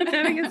 I'm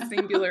having a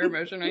singular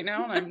emotion right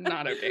now and I'm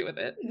not okay with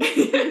it.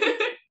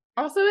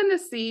 Also in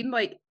this scene,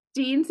 like,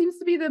 Dean seems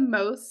to be the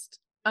most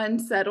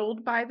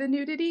unsettled by the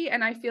nudity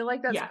and I feel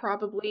like that's Yeah.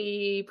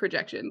 probably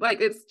projection.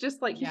 Like, it's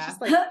just like, he's Yeah. just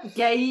like,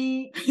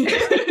 Gay.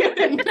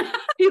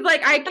 he's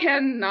like, I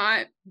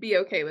cannot be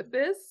okay with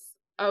this.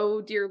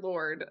 Oh dear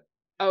Lord.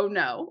 Oh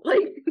no. Like,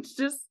 it's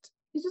just,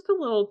 he's just a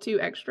little too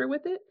extra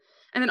with it.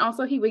 And then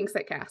also he winks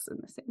at Cass in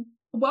the scene.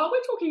 While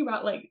we're talking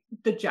about, like,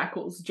 the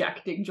Jackal's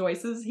jacking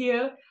Joyces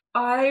here,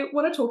 I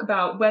want to talk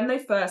about when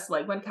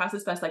Cass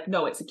is first like,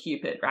 no, it's a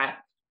Cupid, right?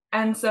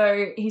 And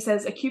so he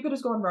says, a Cupid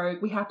has gone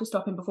rogue. We have to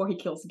stop him before he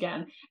kills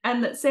again.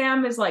 And that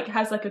Sam is like,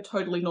 has like a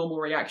totally normal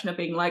reaction of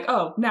being like,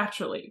 oh,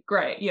 naturally,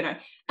 great, you know.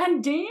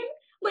 And Dean,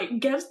 like,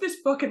 gets this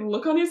fucking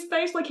look on his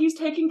face, like he's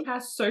taking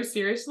Cass so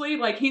seriously,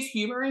 like he's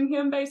humoring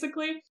him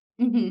basically.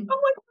 Mhm. I'm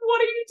like,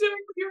 what are you doing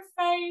with your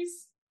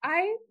face?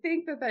 I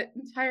think that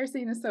entire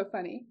scene is so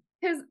funny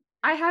because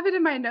I have it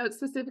in my notes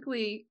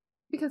specifically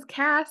because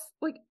Cass,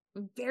 like,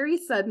 very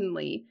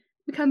suddenly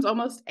becomes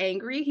almost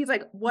angry. He's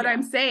like, what Yeah.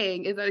 I'm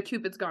saying is that a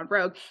Cupid's gone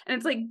rogue. And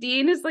it's like,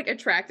 Dean is like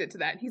attracted to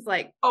that. He's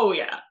like, Oh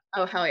yeah.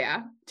 oh, hell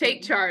yeah.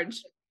 Take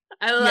charge.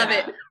 I love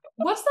Yeah. it.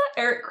 What's that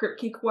Eric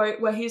Kripke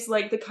quote where he's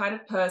like, the kind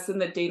of person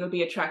that Dean would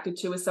be attracted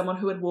to is someone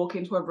who would walk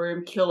into a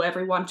room, kill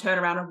everyone, turn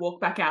around and walk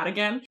back out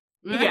again?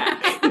 Yeah.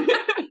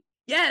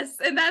 Yes,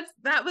 and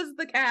that was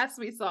the cast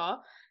we saw.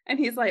 And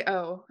he's like,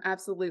 oh,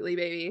 absolutely,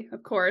 baby.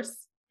 Of course.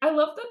 I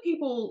love that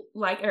people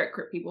like Eric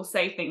Kripke will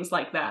say things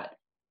like that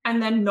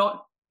and then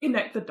not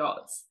connect the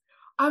dots.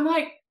 I'm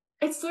like,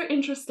 it's so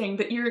interesting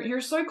that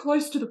you're so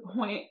close to the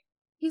point.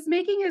 He's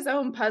making his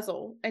own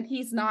puzzle and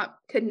he's not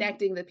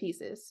connecting the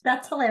pieces.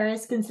 That's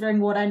hilarious considering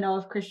what I know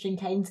of Christian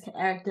Kane's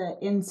character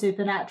in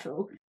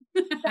Supernatural.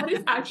 That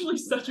is actually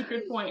such a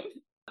good point.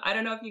 I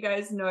don't know if you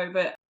guys know,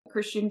 but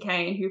Christian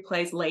Kane, who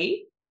plays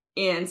Lee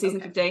in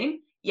season 15,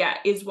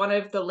 is one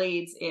of the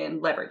leads in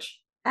Leverage.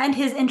 And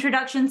his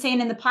introduction scene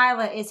in the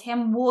pilot is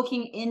him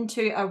walking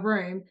into a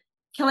room,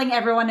 killing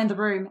everyone in the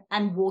room,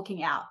 and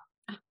walking out.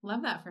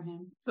 Love that for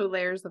him. The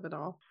layers of it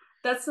all.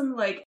 That's some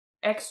like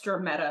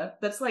extra meta.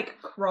 That's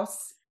like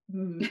cross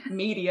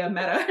media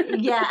meta.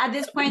 Yeah, at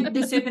this point,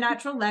 the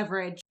Supernatural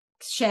Leverage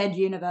shared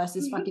universe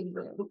is fucking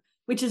real,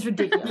 which is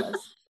ridiculous.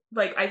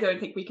 Like, I don't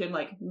think we can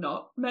like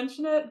not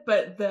mention it,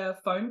 but the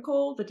phone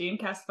call, the Dean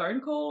Cass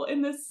phone call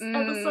in this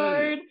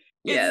episode,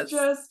 it's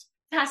just...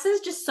 Cass is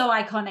just so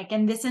iconic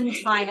in this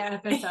entire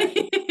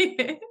episode.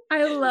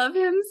 I love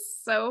him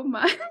so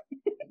much.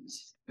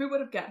 Who would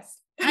have guessed?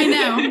 I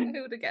know.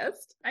 Who would have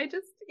guessed?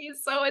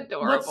 He's so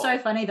adorable. What's so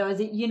funny though is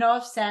that, you know,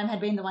 if Sam had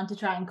been the one to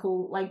try and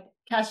call, like,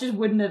 Cass just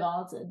wouldn't have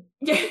answered.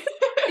 Yeah.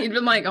 He'd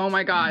been like, oh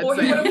my God. Or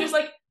he would have just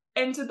like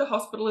entered the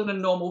hospital in a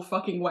normal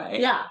fucking way.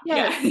 Yeah.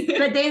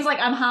 But Dane's like,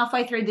 I'm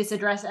halfway through this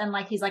address, and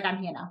like he's like,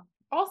 I'm here now.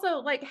 Also,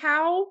 like,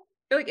 how,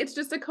 like, it's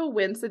just a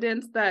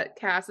coincidence that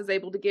Cass is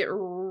able to get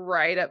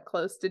right up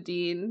close to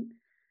Dean.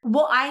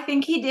 What I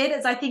think he did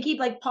is I think he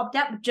like popped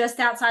up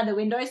just outside the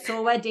window,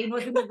 saw where Dean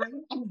was in the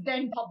room, and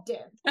then popped in.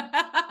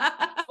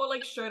 Or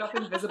like showed up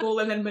invisible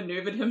and then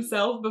maneuvered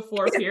himself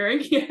before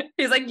appearing. Yeah.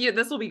 He's like, yeah,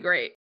 this will be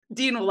great.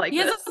 Dean will like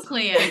this. He this. has a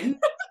plan.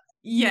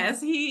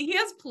 Yes, he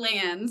has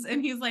plans,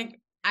 and he's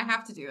like, I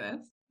have to do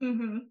this.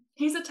 Mm-hmm.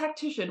 He's a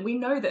tactician. We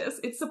know this.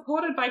 It's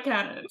supported by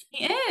canon.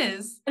 He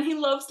is. And he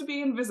loves to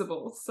be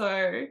invisible.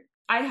 So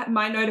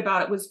my note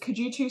about it was, could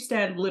you two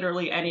stand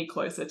literally any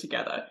closer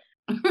together?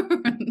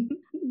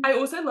 I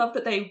also love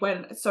that they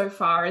went so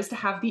far as to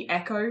have the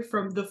echo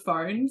from the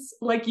phones.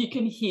 Like, you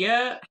can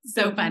hear.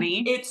 So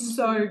funny. It's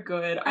so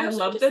good. I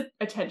love the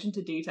attention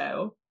to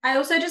detail. I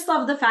also just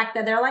love the fact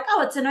that they're like,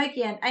 oh, it's a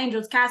Nokia and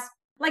Angel's Cass.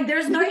 Like,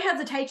 there's no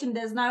hesitation.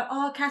 There's no,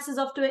 oh, Cass is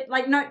off to it.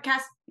 Like, no,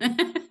 Cass.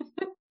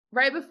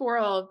 Right before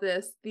all of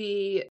this,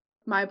 the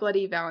My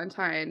Bloody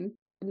Valentine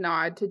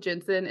nod to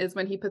Jensen is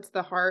when he puts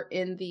the heart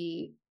in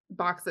the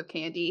box of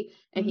candy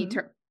and he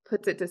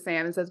puts it to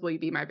Sam and says, will you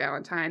be my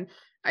Valentine?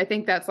 I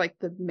think that's like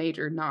the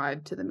major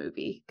nod to the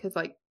movie because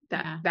like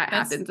that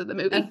happens in the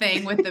movie. The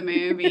thing with the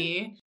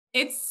movie.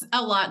 It's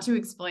a lot to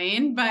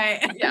explain,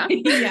 but yeah.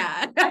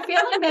 I feel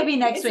like maybe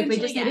next week we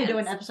just need to do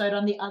an episode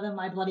on the other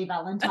My Bloody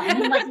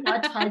Valentine and like how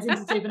it ties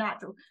into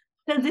Supernatural.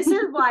 Because this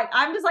is like,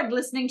 I'm just like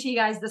listening to you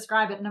guys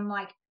describe it and I'm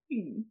like,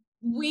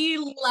 We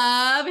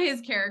love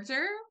his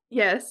character.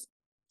 Yes.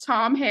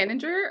 Tom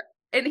Hanninger.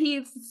 And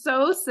he's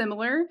so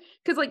similar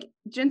because like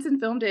Jensen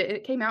filmed it.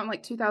 It came out in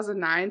like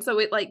 2009. So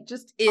it like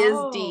just is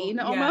Dean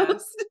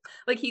almost.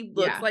 Like he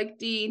looks like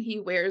Dean. He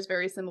wears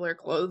very similar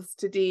clothes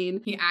to Dean.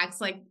 He acts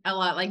like a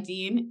lot like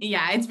Dean.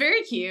 Yeah, it's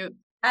very cute.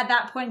 At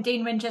that point,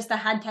 Dean Winchester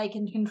had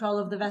taken control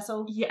of the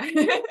vessel. Yeah.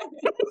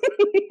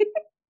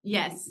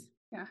 Yes.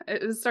 Yeah,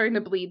 it was starting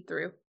to bleed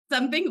through.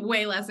 Something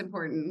way less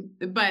important,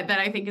 but that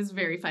I think is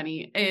very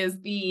funny is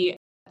the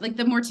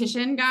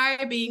mortician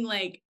guy being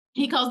like,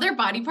 he calls their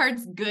body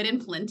parts good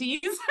and plenties,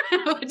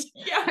 which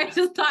I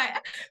just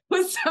thought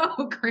was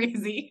so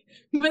crazy,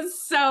 but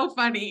so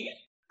funny.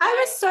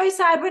 I was so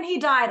sad when he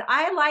died.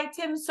 I liked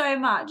him so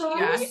much. He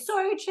was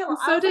so chill.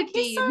 So did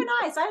Dean. He's so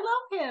nice. I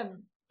love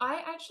him.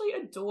 I actually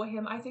adore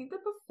him. I think the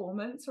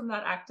performance from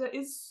that actor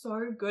is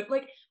so good.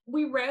 Like,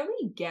 we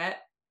rarely get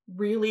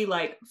really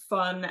like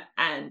fun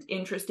and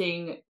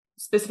interesting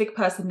specific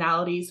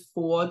personalities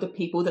for the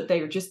people that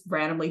they're just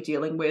randomly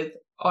dealing with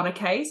on a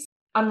case,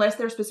 unless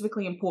they're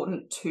specifically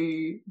important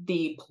to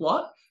the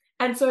plot.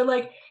 And so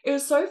like it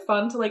was so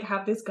fun to like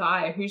have this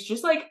guy who's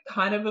just like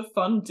kind of a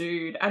fun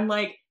dude, and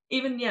like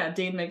even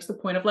Dean makes the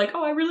point of like,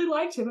 oh, I really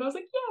liked him, and I was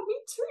like, yeah,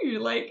 me too.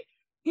 Like,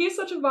 he's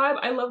such a vibe.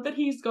 I love that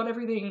he's got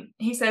everything.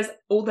 He says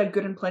all their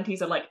good and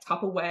plenties are like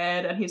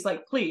Tupperware, and he's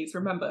like, please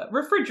remember,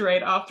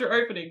 refrigerate after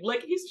opening.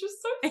 Like, he's just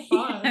so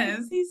fun.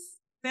 Yes, he's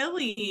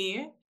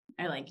silly.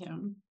 I like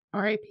him.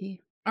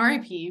 R.I.P.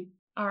 R.I.P.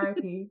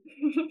 R.I.P.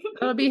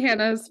 That'll be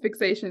Hannah's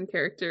fixation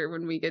character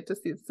when we get to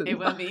season 5. It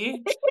will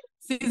be.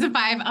 Season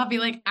 5, I'll be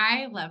like,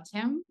 I loved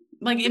him.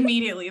 Like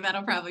immediately,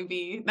 that'll probably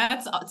be.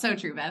 That's so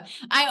true, Beth.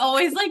 I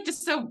always like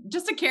just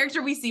a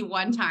character we see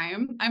one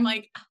time. I'm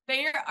like,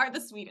 they are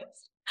the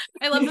sweetest.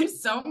 I love them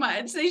so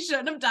much. They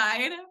shouldn't have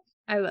died.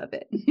 I love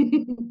it.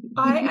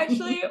 I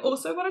actually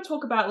also want to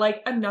talk about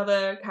like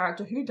another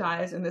character who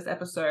dies in this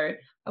episode.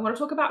 I want to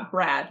talk about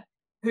Brad,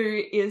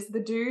 who is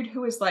the dude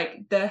who is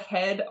like the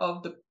head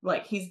of the,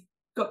 like, he's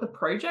got the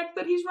project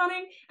that he's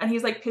running, and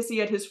he's like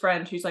pissy at his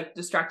friend who's like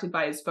distracted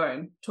by his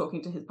phone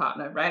talking to his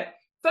partner, right?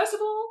 First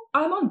of all,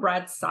 I'm on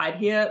Brad's side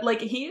here.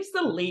 Like, he is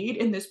the lead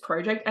in this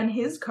project, and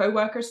his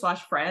coworker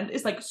 / friend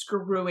is like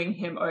screwing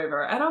him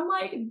over. And I'm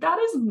like, that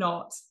is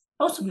not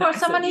Also, for nice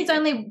someone of he's you.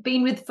 only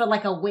been with for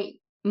like a week.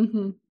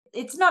 Mm-hmm.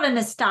 It's not an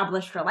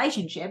established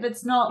relationship.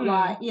 It's not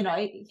like, you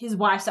know, his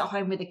wife's at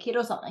home with a kid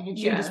or something and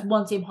she just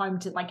wants him home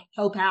to like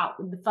help out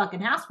with the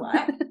fucking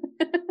housework.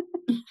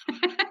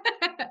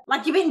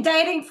 Like, you've been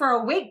dating for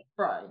a week,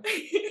 bro.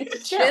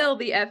 Chill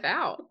the F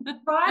out.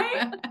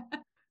 Right?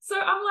 So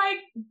I'm like,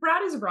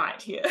 Brad is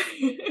right here.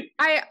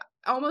 I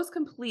almost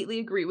completely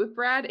agree with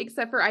Brad,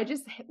 except for I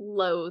just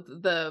loathe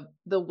the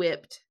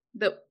whipped.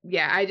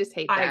 I just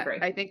hate that. I agree.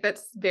 I think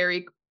that's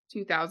very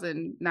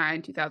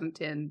 2009,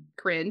 2010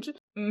 cringe.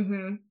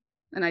 Mm-hmm.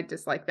 And I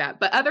dislike that.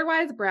 But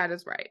otherwise, Brad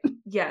is right.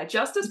 Yeah,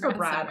 justice for Brad's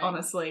Brad, so right.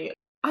 honestly.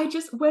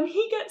 When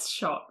he gets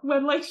shot,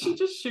 when like she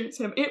just shoots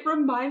him, it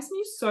reminds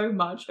me so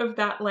much of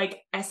that like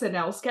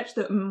SNL sketch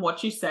that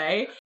What You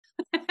Say.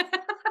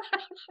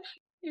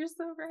 You're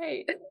so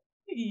right.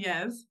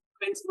 Yes.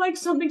 It's like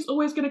something's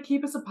always going to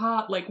keep us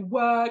apart, like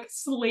work,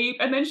 sleep,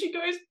 and then she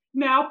goes,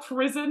 now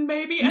prison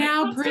maybe, and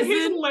Now it cuts to his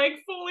prison? leg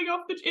falling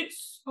off the.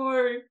 It's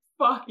so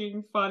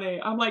fucking funny.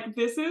 I'm like,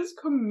 this is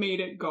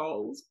comedic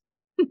gold.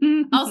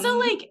 Also,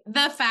 like,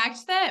 the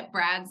fact that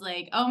Brad's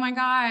like, oh my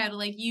God,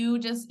 like,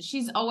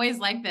 she's always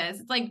like this.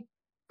 It's like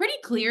pretty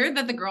clear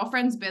that the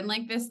girlfriend's been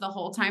like this the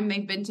whole time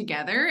they've been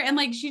together. And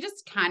like, she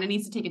just kind of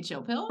needs to take a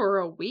chill pill. For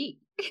a week.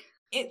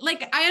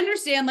 Like, I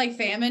understand like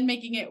famine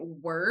making it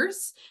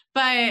worse,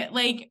 but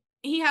like,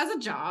 he has a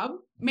job.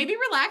 Maybe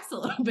relax a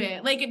little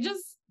bit. Like,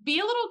 just be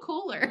a little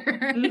cooler.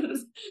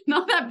 It's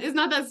not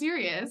that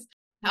serious.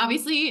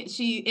 Obviously,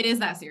 it is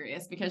that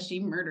serious because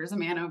she murders a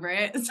man over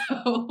it.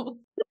 So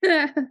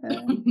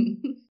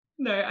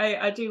No,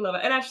 I do love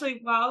it. And actually,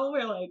 while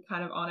we're like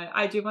kind of on it,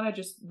 I do want to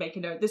just make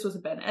a note. This was a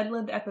Ben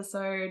Edlund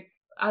episode.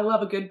 I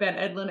love a good Ben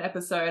Edlund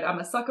episode. I'm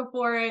a sucker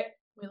for it.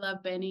 we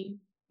love Benny.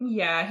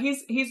 Yeah,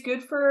 he's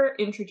good for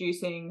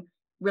introducing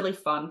really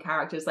fun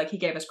characters. Like, he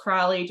gave us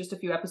Crowley just a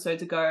few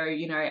episodes ago,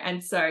 you know,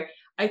 and so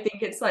I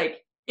think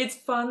it's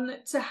fun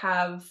to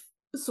have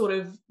sort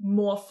of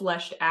more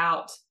fleshed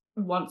out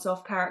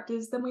once-off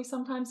characters than we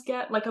sometimes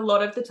get. Like, a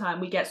lot of the time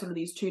we get sort of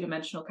these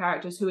two-dimensional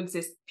characters who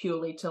exist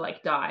purely to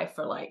like die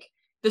for like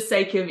the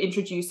sake of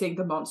introducing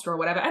the monster or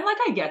whatever. And like,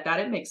 I get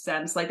that, it makes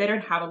sense. Like, they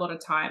don't have a lot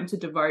of time to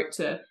devote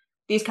to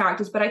these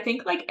characters, but I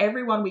think like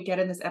everyone we get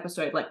in this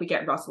episode, like we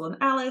get Russell and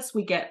Alice,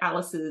 we get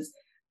Alice's,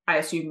 I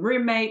assume,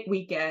 roommate,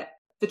 we get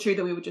the two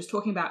that we were just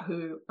talking about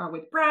who are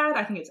with Brad.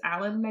 I think it's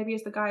Alan maybe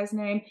is the guy's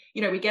name.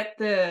 You know, we get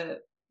the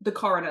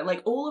coroner.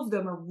 Like, all of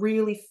them are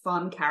really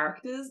fun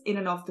characters in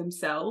and of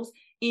themselves,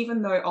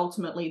 even though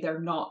ultimately they're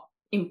not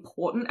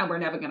important and we're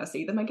never going to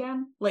see them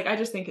again. Like, I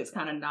just think it's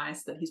kind of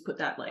nice that he's put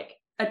that like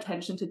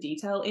attention to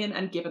detail in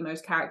and given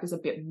those characters a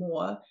bit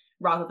more,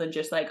 rather than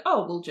just like,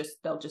 oh,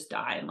 they'll just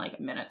die in like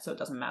a minute, so it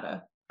doesn't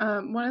matter.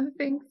 One of the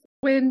things,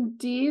 when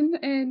Dean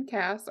and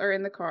Cass are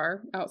in the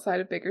car outside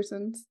of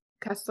Bickerson's,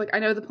 Cass is like, I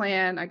know the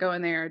plan, I go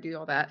in there, I do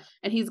all that,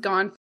 and he's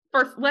gone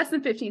for less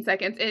than 15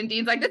 seconds, and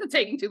Dean's like, this is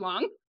taking too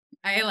long.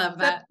 I love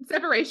that.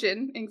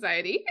 Separation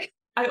anxiety.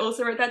 I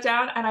also wrote that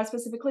down, and I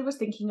specifically was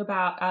thinking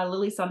about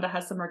Lily Sunder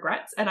has some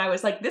regrets, and I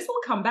was like, this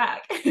will come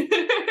back.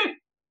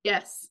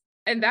 Yes.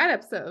 And that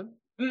episode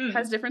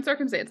has different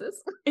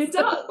circumstances. It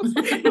does.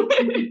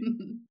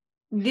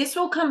 This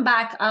will come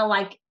back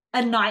like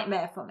a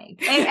nightmare for me.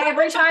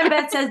 Every time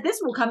Beth says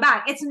this will come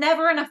back, it's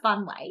never in a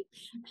fun way.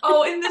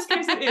 Oh, in this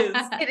case it is.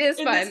 It is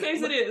in fun. In this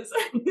case it is.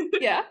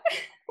 Yeah.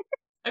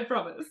 I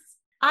promise.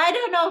 I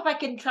don't know if I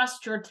can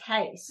trust your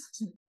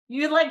taste.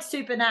 You like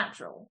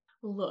Supernatural.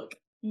 Look,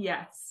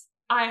 yes,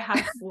 I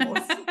have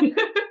flaws.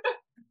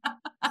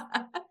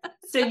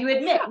 So you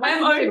admit,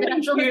 I'm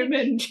only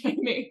human,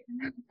 Jamie.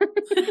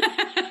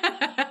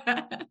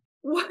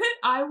 What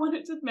I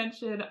wanted to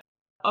mention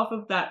off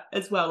of that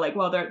as well, like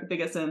while they're at the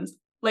Biggersons,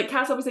 like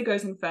Cass obviously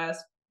goes in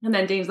first, and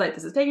then Dean's like,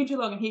 this is taking too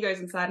long, and he goes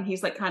inside and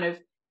he's like kind of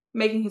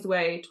making his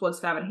way towards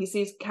famine. He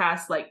sees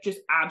Cass like just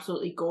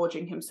absolutely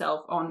gorging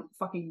himself on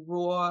fucking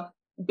raw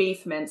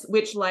beef mince,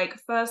 which, like,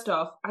 first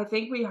off, I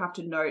think we have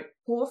to note,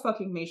 poor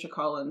fucking Misha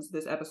Collins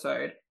this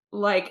episode,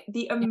 like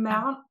the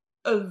amount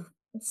of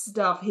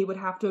stuff he would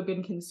have to have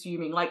been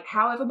consuming, like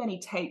however many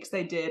takes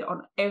they did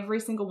on every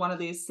single one of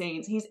these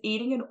scenes, he's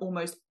eating in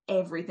almost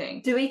everything.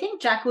 Do we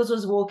think Jackals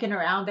was walking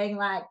around being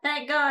like,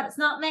 thank God it's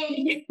not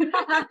me?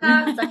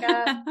 It's like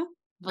I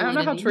don't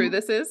know how true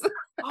this is.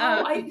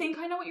 Oh, I think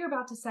I know what you're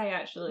about to say,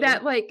 actually.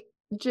 That like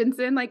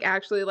Jensen like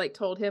actually like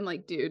told him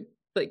like, dude,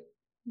 like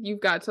you've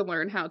got to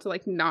learn how to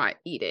like not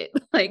eat it.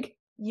 Like,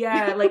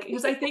 yeah, like,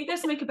 because I think there's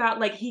something about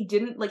like he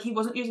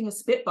wasn't using a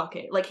spit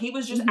bucket, like he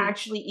was just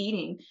actually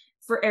eating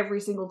for every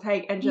single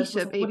take, and just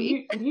was like, what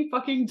are you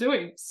fucking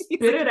doing?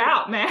 Spit it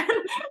out, man.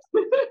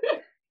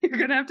 You're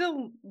gonna have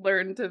to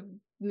learn to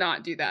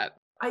not do that.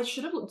 I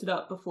should have looked it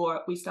up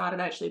before we started,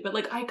 actually, but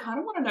like I kind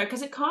of want to know,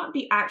 because it can't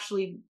be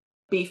actually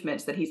beef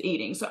mince that he's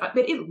eating, so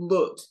but it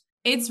looked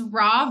It's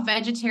raw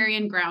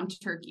vegetarian ground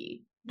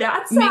turkey.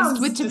 That sounds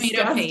mixed with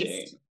tomato disgusting.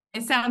 paste.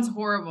 It sounds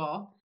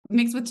horrible.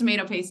 Mixed with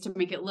tomato paste to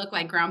make it look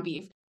like ground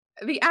beef.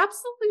 The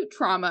absolute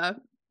trauma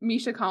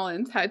Misha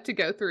Collins had to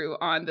go through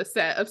on the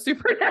set of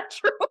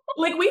Supernatural.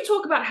 Like, we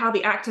talk about how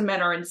the actor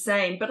men are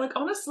insane, but like,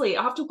 honestly,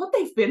 after what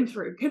they've been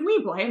through, can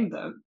we blame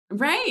them?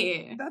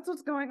 Right. That's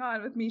what's going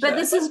on with Misha. But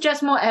this is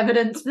just more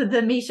evidence that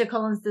the Misha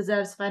Collins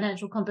deserves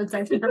financial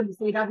compensation from the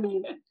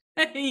CW.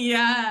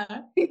 Yeah.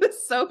 He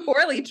was so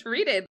poorly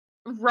treated.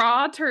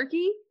 Raw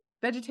turkey,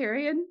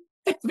 vegetarian.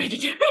 It's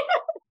vegetarian.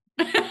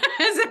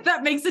 As if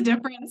that makes a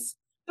difference.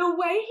 The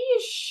way he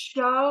is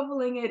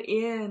shoveling it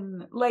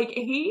in, like,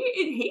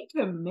 he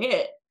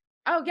commit.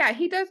 Oh yeah,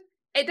 he does.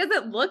 It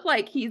doesn't look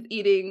like he's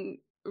eating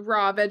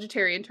raw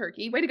vegetarian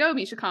turkey. Way to go,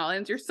 Misha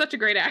Collins. You're such a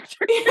great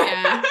actor.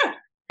 Yeah.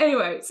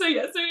 Anyway, so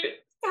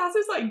Cass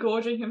is like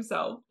gorging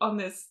himself on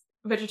this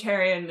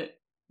vegetarian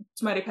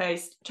tomato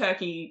paste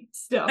turkey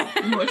stuff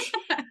mush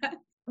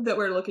that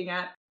we're looking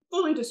at.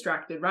 Fully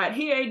distracted, right?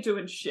 He ain't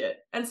doing shit.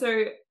 And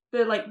so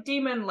the like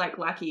demon like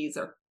lackeys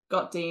are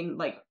got Dean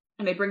like,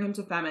 and they bring him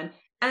to Famine.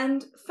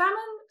 And Famine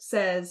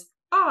says,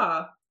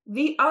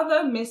 the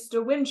other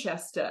Mr.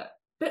 Winchester.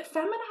 But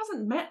Famine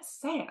hasn't met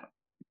Sam.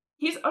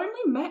 He's only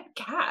met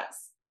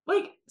Cass.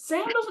 Like,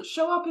 Sam doesn't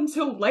show up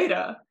until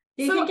later.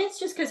 Do you think it's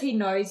just because he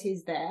knows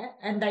he's there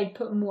and they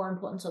put more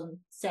importance on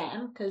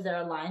Sam because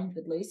they're aligned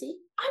with Lucy?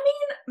 I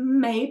mean,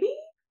 maybe,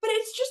 but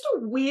it's just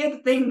a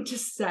weird thing to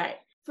say.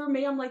 For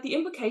me, I'm like, the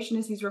implication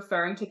is he's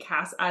referring to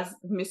Cass as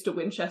Mr.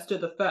 Winchester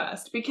the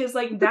First, because,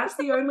 like, that's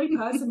the only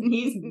person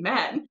he's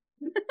met.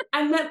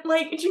 And that,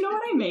 like, do you know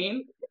what I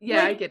mean?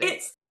 Yeah, like, I get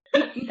it.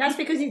 That's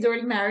because he's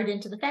already married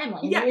into the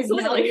family. Yeah, He is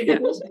literally. married into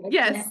the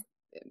Yes. family.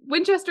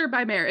 Winchester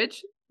by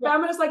marriage.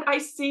 Famine is like, I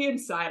see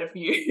inside of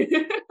you.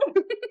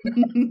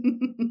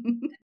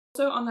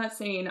 So on that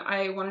scene,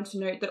 I wanted to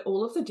note that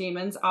all of the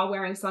demons are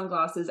wearing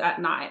sunglasses at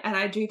night. And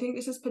I do think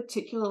this is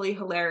particularly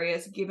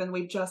hilarious given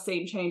we've just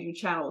seen Changing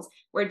Channels,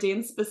 where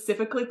Dean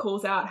specifically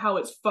calls out how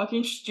it's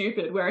fucking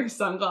stupid wearing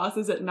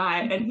sunglasses at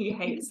night and he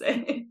hates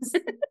it.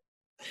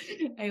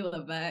 I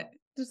love that.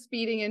 Just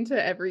feeding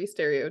into every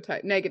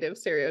negative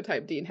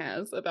stereotype Dean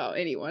has about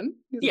anyone.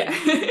 He's Yeah.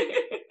 like,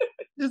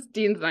 just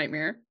Dean's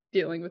nightmare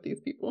dealing with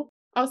these people.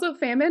 Also,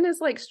 Famine is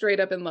like straight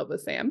up in love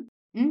with Sam.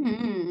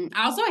 Mm-hmm.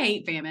 I also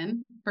hate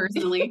Famine,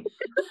 personally.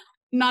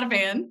 Not a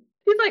fan.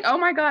 He's like, oh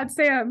my God,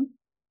 Sam,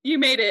 you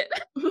made it.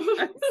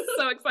 I'm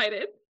so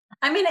excited.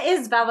 I mean, it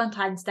is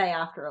Valentine's Day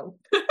after all.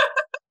 Like,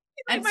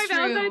 my That's true.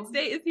 Valentine's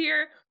date is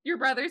here. Your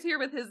brother's here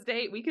with his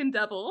date. We can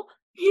double.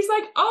 He's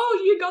like,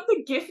 oh, you got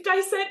the gift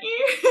I sent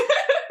you?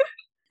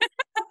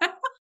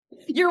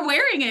 You're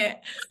wearing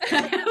it.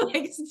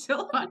 Like,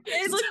 still on.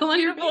 It looks still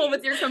on your beautiful face.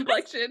 with your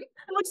complexion.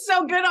 It looks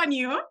so good on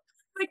you.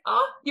 Like,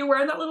 oh, you're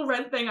wearing that little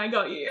red thing I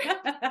got you. And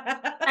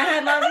I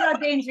love how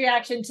Dean's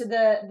reaction to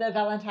the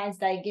Valentine's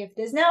Day gift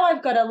is, now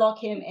I've got to lock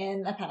him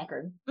in a panic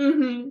room.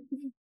 Mm-hmm.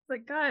 It's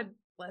like, God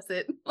bless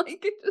it.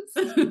 Like, it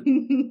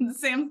just...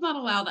 Sam's not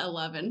allowed a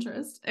love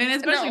interest, and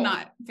especially No.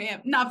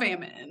 not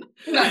Famine.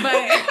 No.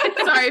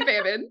 But Sorry,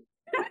 Famine.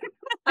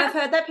 I've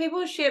heard that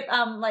people ship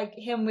like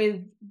him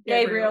with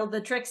Gabriel the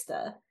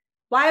Trickster.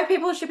 Why are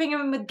people shipping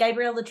him with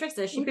Gabriel the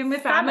Trickster? Ship him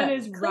with Famine Famine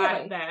is clearly.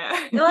 right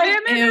there. You're like,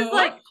 Famine is ew.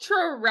 like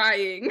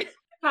trying.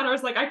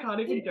 Hannah's like, I can't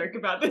even joke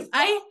about this.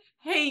 I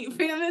hate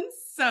Famine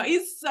so.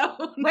 He's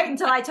so. wait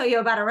until I tell you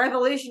about a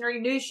revolutionary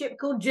new ship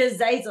called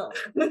Jazazel.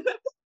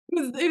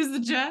 Who's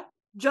the Jet?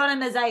 John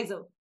and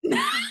Azazel.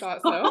 I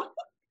thought so.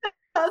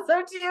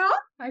 So do you?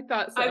 I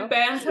thought so. I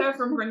banned her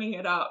from bringing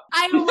it up.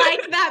 I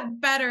like that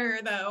better,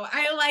 though.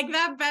 I like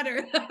that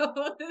better,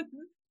 though.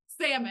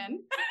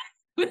 Salmon.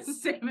 With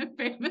Salmon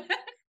Famine.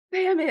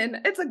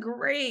 Famine. That's a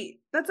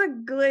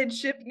good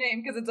ship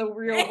name because it's a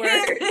real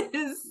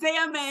word.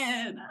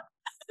 Salmon.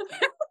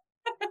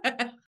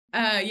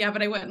 Yeah,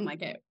 but I wouldn't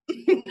like it.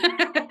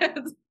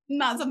 It's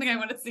not something I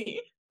want to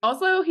see.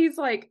 Also, he's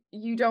like,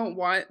 you don't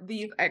want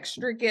these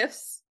extra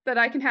gifts that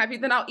I can have you,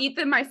 then I'll eat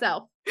them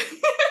myself.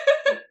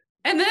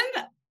 And then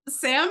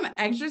Sam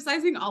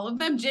exercising all of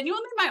them.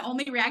 Genuinely, my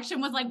only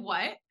reaction was like,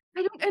 what?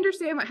 I don't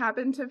understand what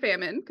happened to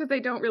Famine because they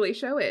don't really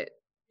show it.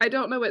 I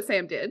don't know what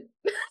Sam did.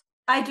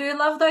 I do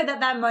love though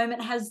that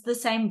moment has the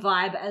same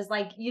vibe as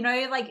like, you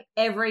know, like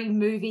every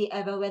movie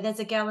ever where there's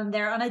a girl and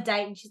they're on a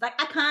date and she's like,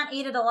 I can't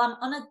eat it all, I'm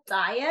on a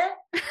diet.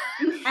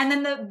 And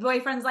then the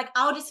boyfriend's like,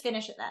 I'll just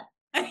finish it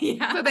then.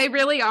 Yeah. So they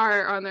really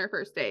are on their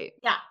first date.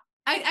 Yeah.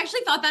 I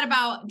actually thought that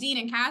about Dean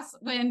and Cass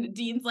when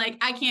Dean's like,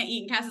 I can't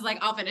eat, and Cass is like,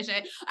 I'll finish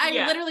it. I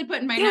literally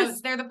put in my Yes.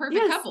 notes, they're the perfect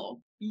Yes.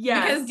 couple.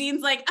 Yes. Because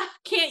Dean's like,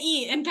 can't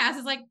eat, and Cass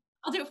is like,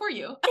 I'll do it for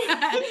you.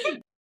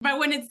 But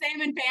when it's Sam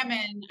and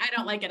Famine, I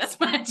don't like it as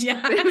much.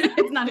 Yeah.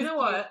 It's not You know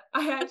what?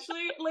 I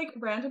actually, like,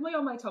 randomly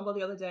on my Tumblr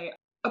the other day,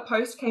 a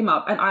post came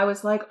up and I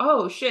was like,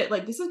 oh shit,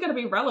 like, this is going to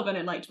be relevant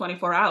in like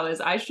 24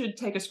 hours. I should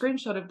take a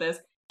screenshot of this.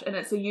 And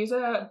it's a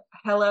user,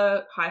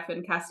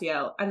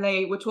 Hella-Castiel, and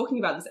they were talking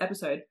about this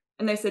episode.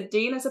 And they said,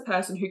 Dean is a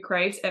person who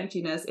craves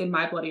emptiness in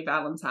My Bloody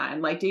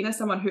Valentine. Like, Dean is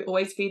someone who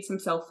always feeds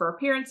himself for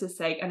appearance's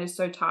sake and is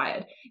so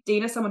tired.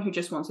 Dean is someone who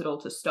just wants it all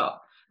to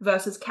stop.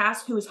 Versus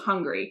Cass, who is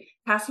hungry.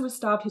 Cass, who has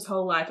starved his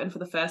whole life and for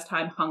the first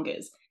time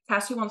hungers.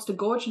 Cass, who wants to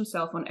gorge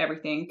himself on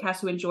everything.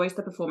 Cass, who enjoys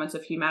the performance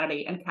of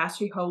humanity. And Cass,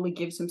 who wholly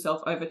gives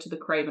himself over to the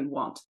craven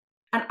want.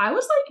 And I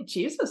was like,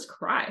 Jesus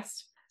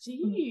Christ.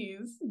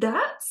 Jeez.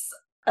 That's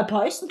a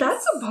post?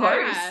 That's a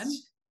post. Sad.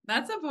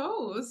 That's a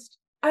post.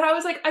 And I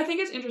was like, I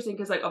think it's interesting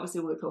because, like,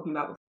 obviously we were talking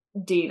about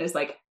Dean as,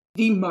 like,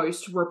 the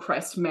most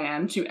repressed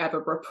man to ever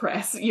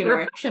repress, you know.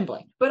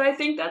 Repressionably. But I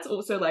think that's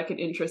also, like, an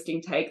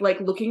interesting take, like,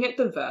 looking at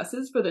the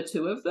verses for the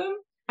two of them.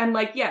 And,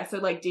 like, yeah, so,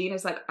 like, Dean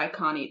is like, I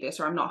can't eat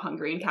this, or I'm not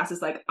hungry. And Cass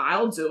is like,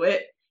 I'll do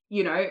it,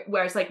 you know.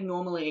 Whereas, like,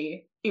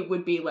 normally it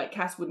would be, like,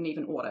 Cass wouldn't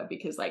even order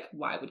because, like,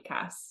 why would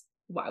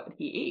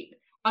he eat?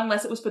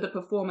 Unless it was for the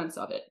performance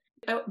of it.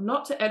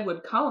 Not to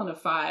Edward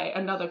Cullenify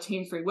another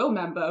Team Free Will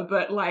member,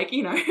 but, like,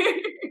 you know...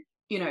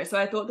 You know, so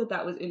I thought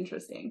that was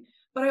interesting.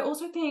 But I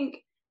also think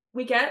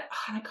we get,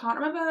 I can't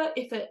remember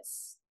if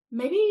it's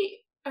maybe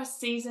a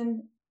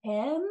season 10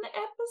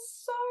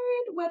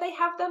 episode where they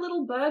have their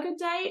little burger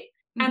date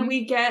and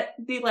we get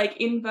the, like,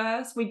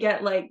 inverse. We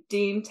get, like,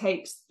 Dean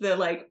takes the,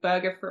 like,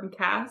 burger from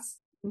Cass.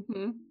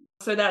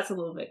 So that's a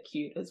little bit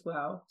cute as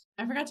well.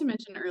 I forgot to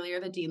mention earlier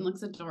that Dean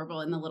looks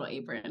adorable in the little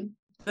apron.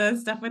 The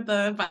stuff with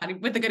the body,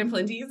 with the good and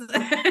plenties.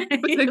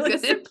 He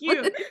looks so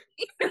cute.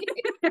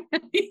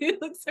 He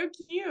looks so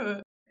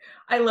cute.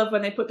 I love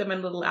when they put them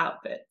in little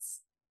outfits.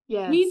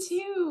 Yeah, me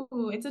too.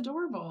 It's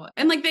adorable.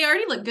 And, like, they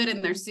already look good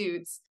in their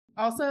suits.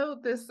 Also,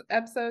 this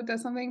episode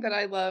does something that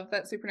I love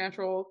that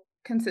Supernatural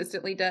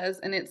consistently does,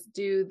 and it's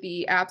do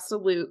the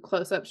absolute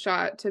close-up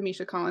shot to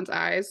Misha Collins'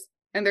 eyes.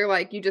 And they're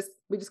like, we just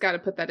got to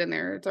put that in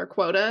there. It's our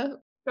quota.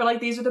 They're like,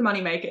 these are the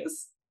money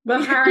makers.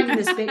 We're hiring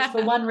this bitch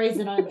for one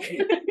reason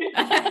only.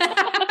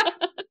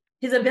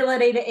 His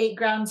ability to eat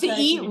ground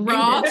turkey. To eat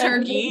raw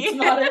turkey.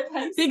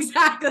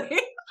 Exactly.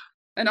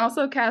 And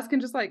also Cass can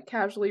just, like,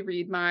 casually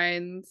read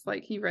minds.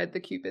 Like, he read the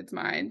Cupid's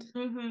mind.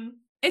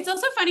 It's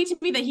also funny to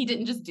me that he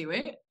didn't just do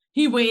it.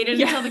 He waited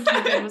until the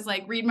Cupid was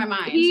like, read my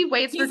mind. He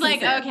waits He's for like,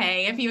 consent.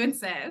 okay, if you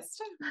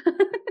insist.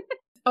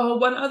 Oh,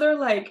 one other,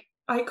 like,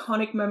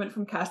 iconic moment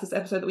from Cass this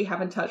episode that we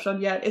haven't touched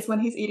on yet is when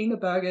he's eating the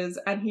burgers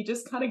and he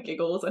just kind of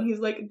giggles and he's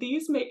like,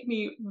 these make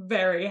me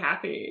very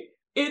happy.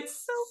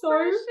 It's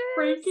so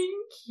freaking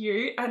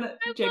cute. And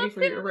Jamie,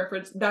 for your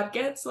reference, that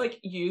gets, like,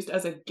 used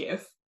as a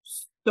GIF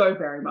so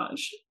very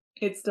much.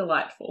 It's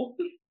delightful.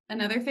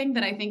 Another thing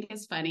that I think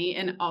is funny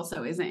and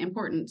also isn't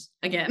important.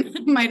 Again,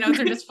 my notes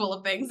are just full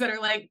of things that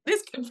are like,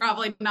 this could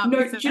probably not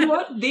be said. Do you know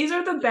what? These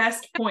are the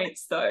best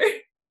points, though.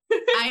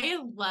 I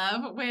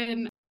love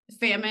when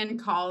Famine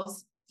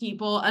calls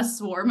people a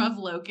swarm of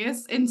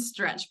locusts in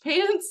stretch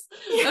pants.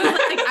 I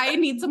was like, I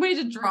need somebody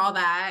to draw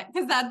that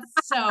because that's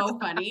so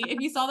funny. If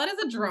you saw that as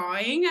a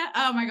drawing,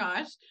 oh my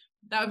gosh,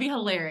 that would be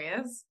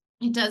hilarious.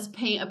 It does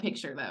paint a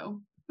picture,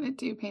 though. I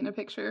do paint a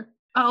picture.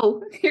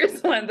 Oh,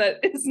 here's one that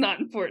is not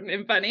important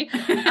and funny.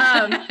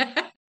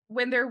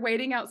 When they're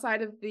waiting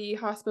outside of the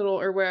hospital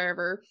or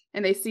wherever,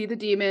 and they see the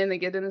demon, they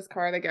get in his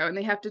car, they go, and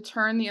they have to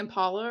turn the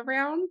Impala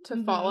around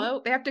to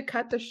follow. They have to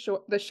cut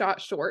the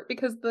shot short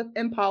because the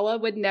Impala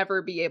would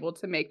never be able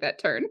to make that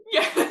turn.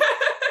 Yeah.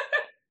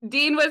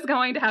 Dean was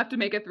going to have to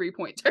make a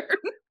 3-point turn.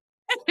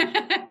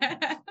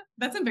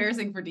 That's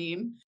embarrassing for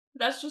Dean.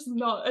 That's just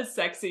not as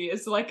sexy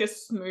as, like, a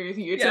smooth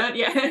U-turn.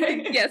 Yeah.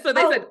 Yeah, so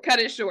they said cut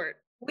it short.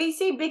 We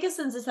see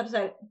Biggerson's this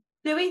episode.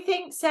 Do we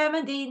think Sam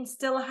and Dean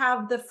still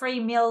have the free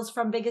meals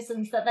from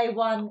Biggerson's that they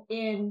won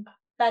in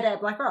Bad Air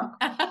Black Rock?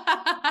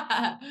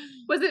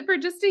 Was it for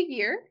just a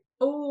year?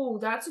 Oh,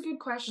 that's a good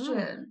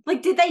question.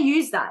 Like, did they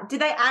use that?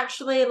 Did they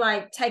actually,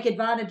 like, take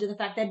advantage of the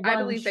fact they'd won I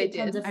believe they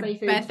tons did. of free I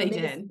food? bet they from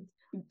did. Biggerson's?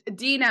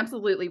 Dean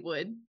absolutely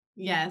would.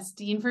 Yes,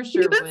 Dean for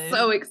sure He was would.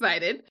 so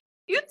excited.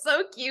 He was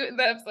so cute in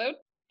the episode.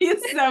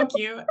 He's so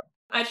cute.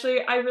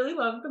 Actually, I really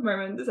love the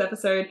moment in this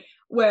episode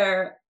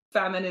where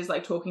Famine is,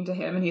 like, talking to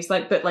him and he's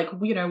like, but, like,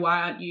 you know,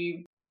 why aren't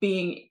you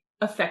being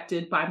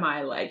affected by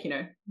my, like, you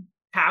know,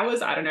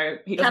 powers? I don't know.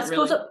 He doesn't Cass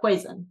really... calls it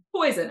poison.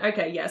 Poison.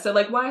 Okay, yeah. So,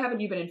 like, why haven't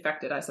you been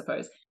infected, I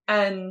suppose?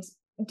 And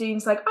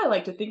Dean's like, I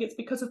like to think it's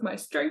because of my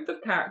strength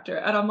of character.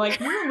 And I'm like,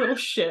 you're a little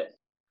shit.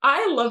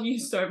 I love you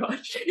so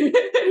much. He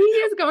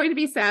is going to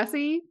be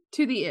sassy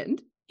to the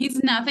end.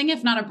 He's nothing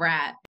if not a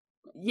brat.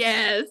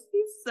 Yes,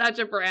 he's such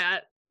a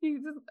brat.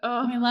 He's just,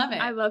 I love it.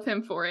 I love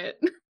him for it.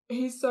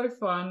 He's so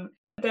fun.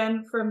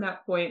 Then from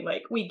that point,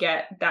 like, we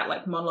get that,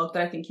 like, monologue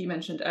that I think you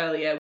mentioned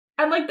earlier.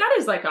 And, like, that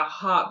is, like, a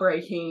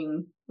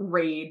heartbreaking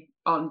read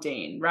on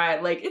Dean,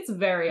 right? Like, it's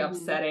very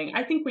upsetting.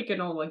 I think we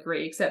can all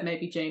agree, except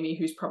maybe Jamie,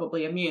 who's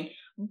probably immune.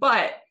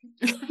 But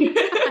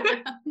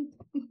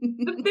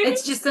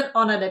It's just an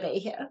honor to be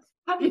here.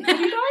 have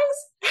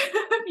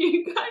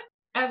you guys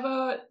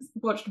ever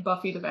watched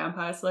Buffy the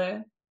Vampire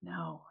Slayer?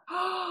 No.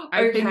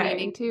 Okay. I've been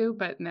meaning to,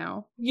 but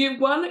no. You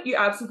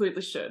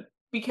absolutely should.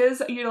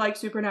 Because you like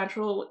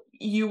Supernatural,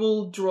 you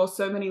will draw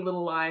so many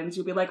little lines.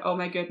 You'll be like, oh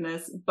my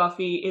goodness,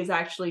 Buffy is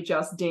actually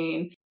just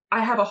Dean. I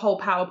have a whole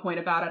PowerPoint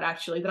about it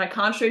actually that I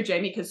can't show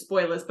Jamie because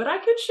spoilers, but I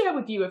could share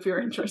with you if you're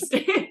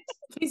interested.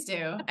 Please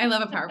do. I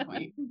love a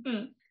PowerPoint.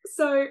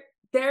 So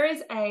there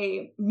is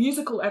a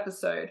musical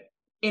episode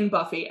in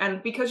Buffy,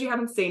 and because you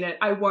haven't seen it,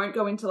 I won't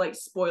go into like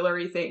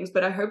spoilery things,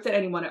 but I hope that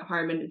anyone at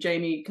home, and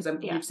Jamie, because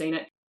you've seen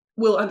it,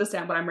 will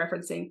understand what I'm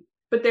referencing.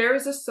 But there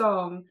is a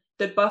song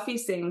that Buffy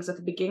sings at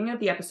the beginning of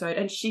the episode,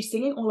 and she's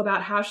singing all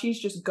about how she's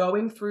just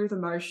going through the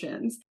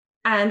motions.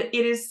 And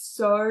it is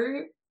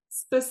so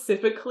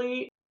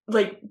specifically,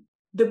 like,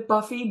 the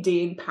Buffy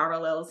Dean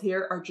parallels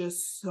here are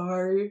just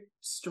so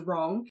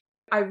strong.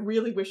 I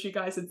really wish you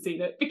guys had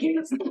seen it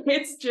because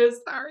it's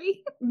just...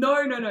 Sorry.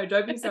 No,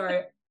 don't be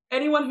sorry.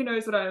 Anyone who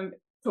knows what I'm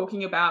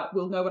talking about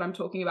will know what I'm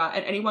talking about.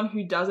 And anyone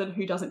who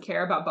doesn't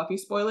care about Buffy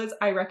spoilers,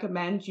 I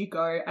recommend you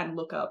go and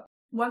look up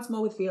Once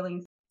More with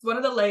Feelings. It's one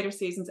of the later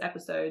seasons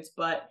episodes,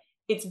 but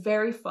it's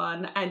very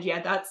fun. And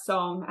yeah, that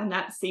song and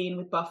that scene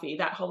with Buffy,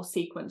 that whole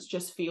sequence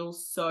just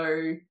feels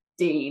so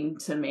Dean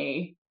to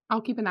me. I'll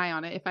keep an eye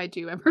on it if I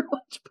do ever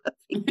watch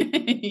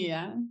Buffy.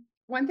 Yeah.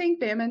 One thing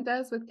Famine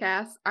does with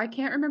Cass, I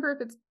can't remember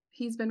if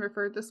he's been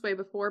referred this way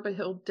before, but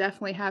he'll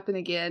definitely happen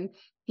again.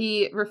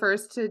 He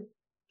refers to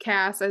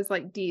Cass as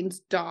like Dean's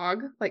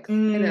dog, like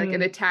in like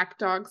an attack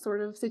dog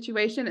sort of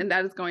situation, and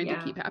that is going to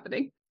keep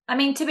happening. I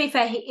mean, to be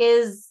fair, he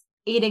is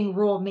eating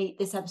raw meat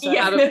this episode.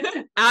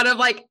 Out of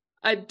like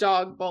a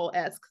dog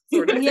bowl-esque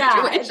sort of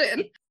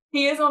situation.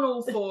 He is on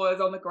all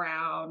fours on the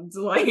ground.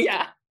 Like,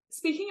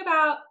 speaking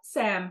about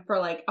Sam for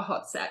like a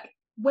hot sec,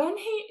 when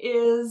he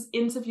is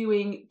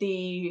interviewing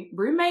the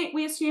roommate,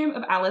 we assume,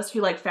 of Alice, who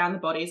like found the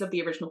bodies of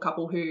the original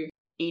couple who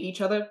eat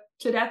each other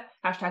to death,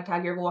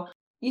 #TagYourWar.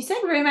 You said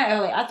roommate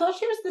earlier. I thought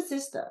she was the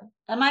sister.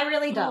 Am I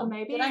really dumb?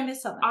 Maybe. Did I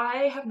miss something?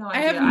 I have no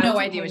idea. I have no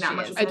idea what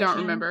she is. I don't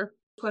remember.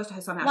 Close to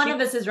her somehow. One of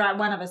us is right,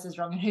 one of us is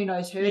wrong, and who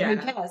knows who, and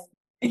who cares?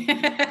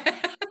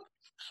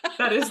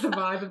 That is the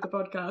vibe of the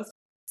podcast.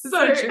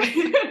 So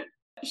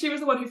she was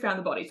the one who found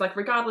the bodies, like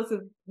regardless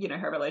of,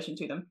 her relation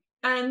to them.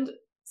 And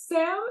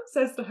Sam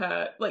says to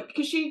her, like,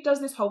 because she does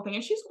this whole thing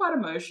and she's quite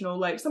emotional,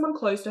 like someone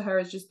close to her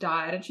has just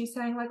died and she's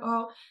saying like,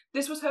 oh,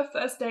 this was her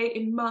first date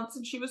in months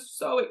and she was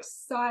so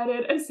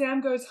excited. And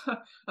Sam goes,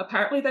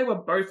 apparently they were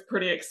both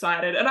pretty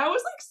excited. And I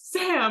was like,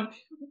 Sam,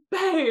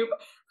 babe,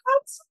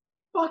 that's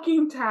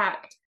fucking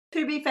tact.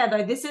 To be fair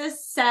though, this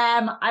is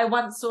Sam. I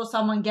once saw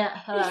someone get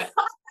hurt.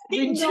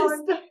 He's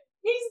just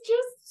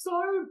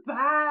so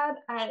bad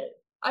at,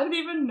 I don't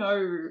even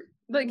know.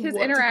 Like his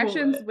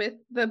interactions with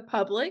the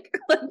public,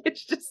 like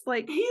it's just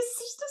like he's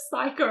just a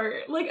psycho.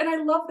 Like, and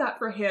I love that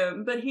for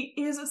him, but he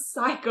is a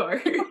psycho.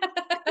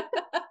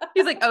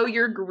 He's like, oh,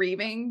 you're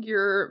grieving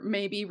your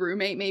maybe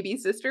roommate, maybe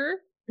sister.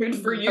 Good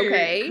for you.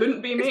 Okay,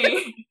 couldn't be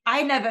me.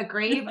 I never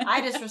grieve.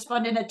 I just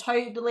respond in a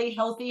totally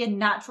healthy and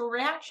natural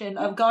reaction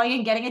of going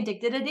and getting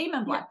addicted to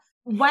demon blood.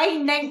 Way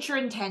nature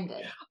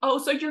intended. Oh,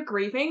 so you're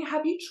grieving?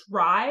 Have you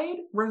tried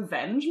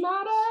revenge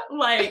murder?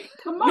 Like,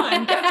 come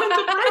on, get with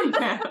the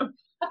program.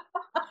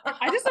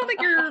 I just don't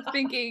think you're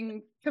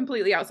thinking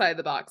completely outside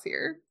the box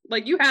here.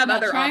 Like you have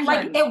other options.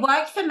 Like it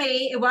worked for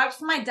me. It worked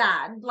for my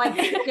dad. Like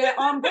get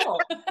on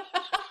board.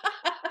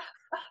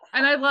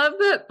 And I love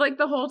that. Like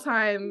the whole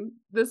time,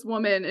 this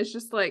woman is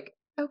just like,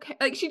 okay,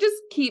 like she just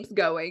keeps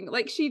going.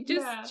 Like she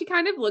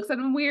kind of looks at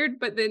him weird,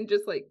 but then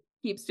just like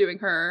keeps doing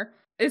her.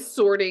 Is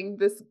sorting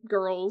this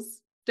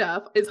girl's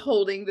stuff. Is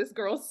holding this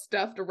girl's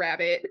stuffed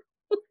rabbit.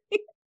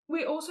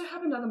 We also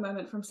have another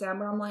moment from Sam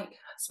where I'm like,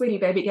 sweetie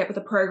baby, get with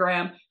the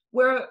program.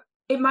 Where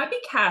it might be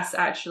Cass,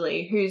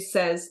 actually, who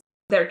says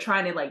they're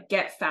trying to, like,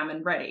 get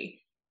Famine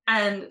ready.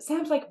 And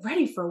Sam's like,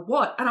 ready for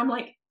what? And I'm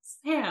like,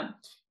 Sam,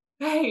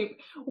 babe,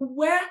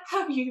 where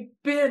have you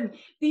been?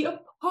 The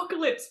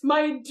apocalypse,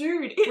 my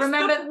dude. It's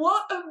the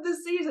what of the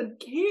season.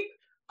 Keep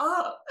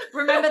up.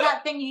 Remember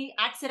that thing you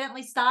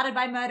accidentally started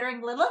by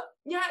murdering Lilith?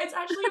 Yeah, it's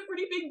actually a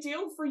pretty big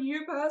deal for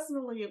you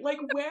personally. Like,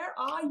 where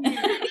are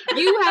you?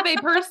 You have a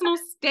personal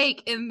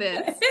stake in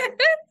this.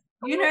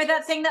 You know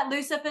that thing that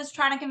Lucifer's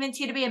trying to convince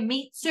you to be a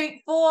meat suit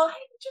for?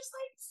 I'm just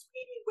like,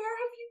 sweetie, where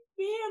have you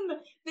been?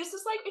 This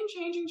is like in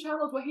Changing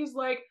Channels where he's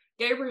like,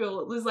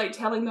 Gabriel was like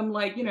telling them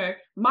like,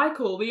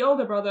 Michael, the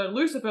older brother,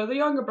 Lucifer, the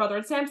younger brother.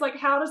 And Sam's like,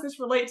 how does this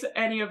relate to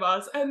any of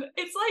us? And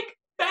it's like,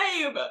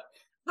 babe,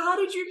 how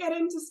did you get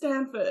into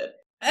Stanford?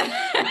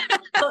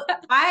 Look,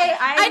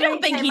 I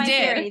don't think he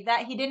did.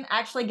 That he didn't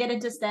actually get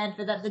into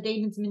Stanford, that the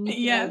demons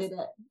manipulated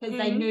it because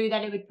they knew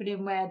that it would put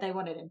him where they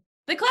wanted him.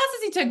 The classes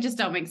he took just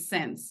don't make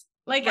sense.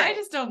 Like, right. I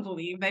just don't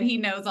believe that he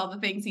knows all the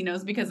things he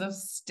knows because of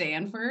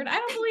Stanford. I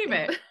don't believe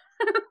it.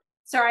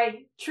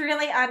 Sorry,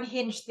 truly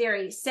unhinged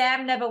theory.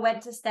 Sam never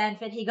went to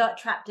Stanford. He got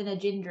trapped in a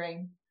gin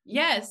dream.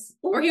 Yes.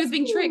 Or he was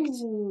being tricked.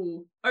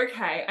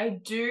 Okay, I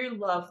do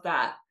love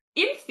that.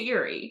 In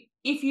theory,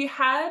 if you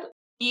had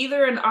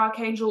either an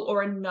archangel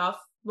or enough,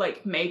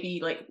 like, maybe,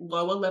 like,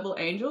 lower level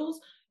angels,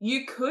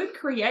 you could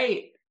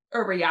create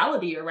a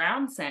reality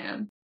around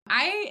Sam.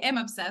 I am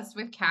obsessed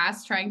with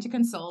Cass trying to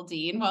console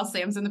Dean while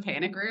Sam's in the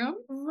panic room.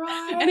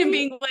 Right. And him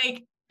being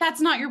like, that's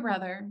not your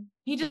brother.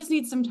 He just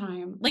needs some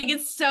time. Like,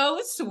 it's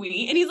so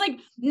sweet. And he's like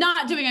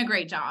not doing a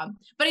great job,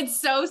 but it's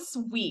so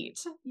sweet.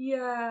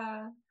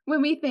 Yeah.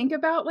 When we think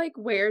about like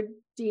where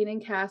Dean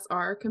and Cass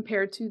are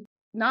compared to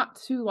not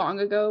too long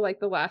ago, like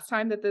the last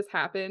time that this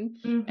happened,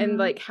 and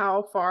like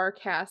how far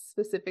Cass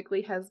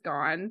specifically has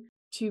gone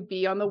to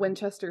be on the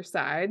Winchester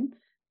side,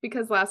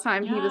 because last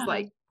time he was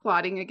like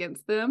plotting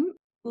against them.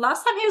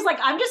 Last time he was like,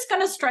 I'm just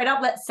going to straight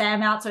up let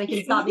Sam out so he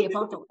can start the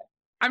apocalypse.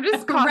 I'm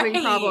just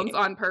causing problems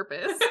on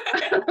purpose.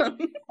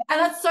 And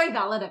that's so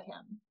valid of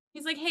him.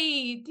 He's like,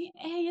 hey,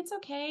 it's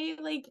okay.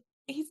 Like,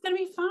 he's going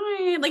to be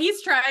fine. Like,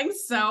 he's trying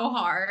so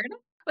hard.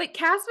 Like,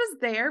 Cass was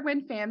there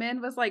when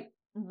Famine was like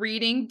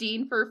reading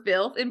Dean for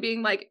filth and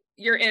being like,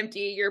 you're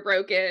empty, you're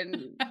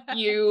broken,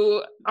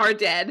 you are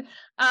dead.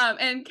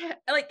 And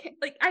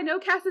like I know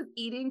Cass is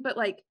eating, but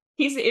like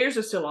his ears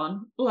are still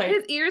on. Like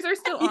his ears are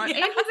still on, and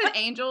he's an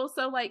angel,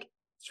 so like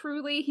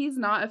truly he's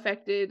not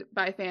affected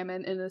by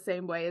famine in the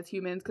same way as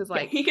humans, because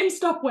like he can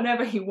stop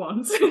whenever he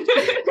wants.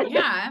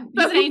 Yeah,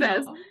 he's an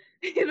angel.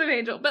 He's an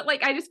angel, but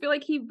like I just feel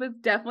like he was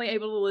definitely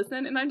able to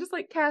listen, and I'm just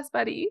like, Cass,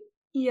 buddy.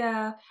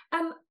 Yeah,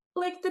 and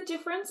like the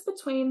difference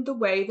between the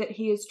way that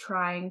he is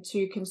trying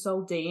to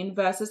console Dean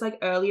versus like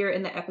earlier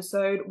in the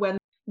episode when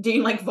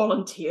Dean like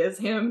volunteers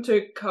him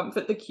to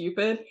comfort the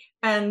Cupid,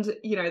 and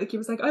you know the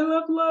Cupid's like, I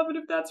love love, and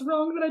if that's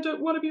wrong then I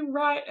don't want to be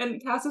right,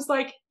 and Cass is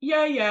like,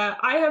 yeah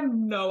I have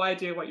no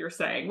idea what you're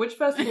saying, which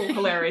first of all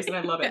hilarious and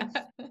I love it.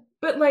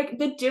 But like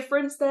the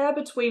difference there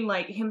between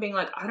like him being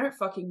like, I don't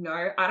fucking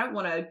know, I don't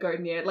want to go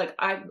near, like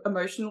I'm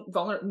emotional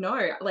vulnerable,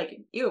 no, like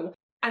ew,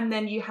 and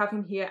then you have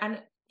him here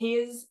and he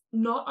is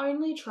not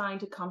only trying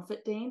to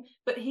comfort Dean,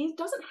 but he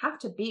doesn't have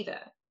to be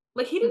there.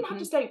 Like, he didn't have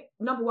to stay,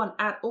 number one,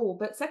 at all.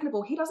 But second of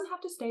all, he doesn't have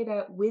to stay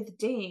there with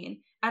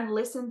Dean and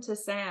listen to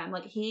Sam.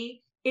 Like,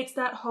 it's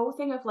that whole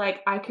thing of,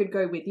 like, I could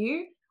go with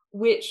you,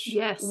 which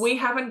we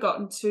haven't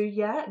gotten to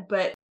yet.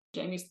 But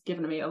Jamie's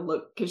given me a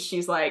look because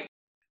she's like,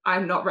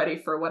 I'm not ready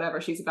for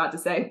whatever she's about to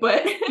say.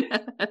 But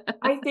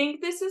I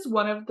think this is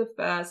one of the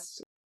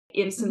first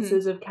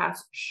instances of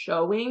Cass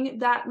showing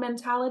that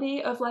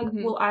mentality of like,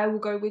 well, I will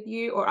go with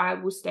you or I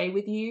will stay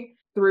with you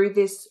through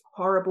this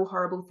horrible,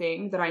 horrible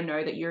thing that I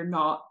know that you're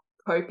not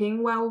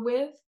coping well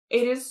with.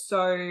 It is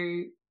so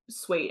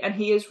sweet. And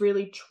he is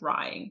really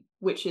trying,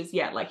 which is,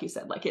 yeah, like you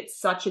said, like it's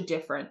such a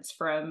difference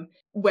from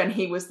when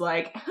he was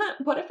like,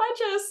 what if I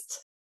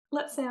just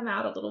let Sam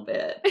out a little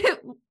bit?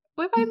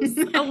 What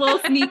if I'm a little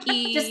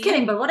sneaky? Just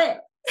kidding, but what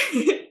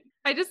if?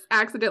 I just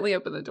accidentally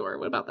opened the door.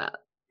 What about that?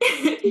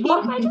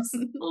 What if I just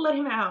let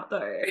him out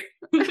though?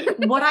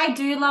 What I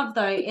do love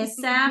though is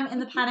Sam in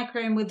the panic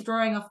room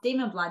withdrawing off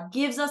demon blood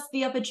gives us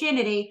the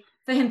opportunity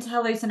for him to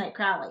hallucinate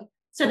Crowley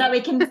so that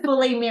we can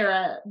fully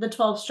mirror the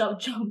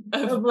 12-stop job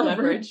of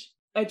leverage.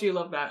 I do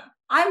love that.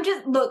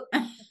 Look,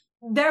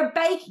 they're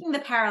baking the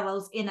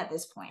parallels in at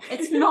this point.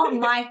 It's not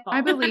my fault.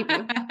 I believe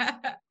you.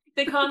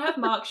 They can't have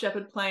Mark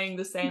Sheppard playing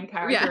the same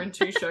character in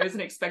two shows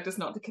and expect us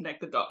not to connect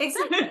the dots.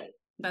 Exactly.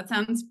 That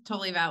sounds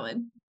totally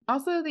valid.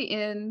 Also, the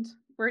end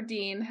where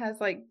Dean has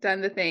like done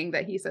the thing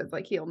that he says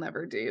like he'll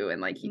never do, and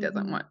like he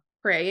doesn't want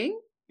praying.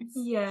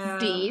 Yeah.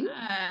 Dean.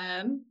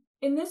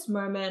 In this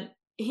moment,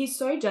 he's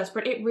so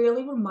desperate. It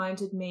really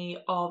reminded me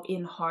of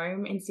In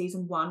Home in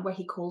season 1 where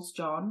he calls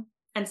John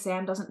and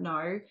Sam doesn't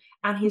know.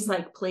 And he's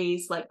like,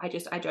 please, like,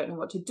 I don't know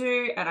what to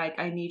do. And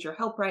I need your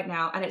help right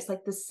now. And it's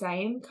like the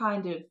same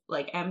kind of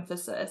like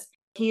emphasis.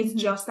 He's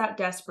just that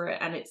desperate.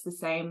 And it's the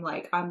same,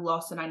 like, I'm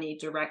lost and I need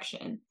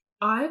direction.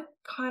 I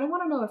kind of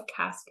want to know if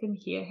Cass can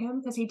hear him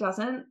because he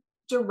doesn't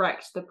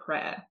direct the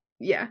prayer.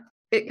 Yeah.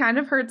 It kind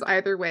of hurts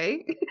either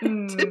way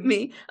to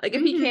me. Like,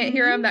 if he can't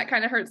hear him, that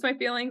kind of hurts my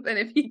feelings. And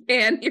if he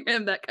can hear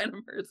him, that kind of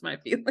hurts my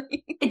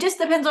feelings. It just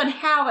depends on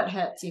how it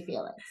hurts your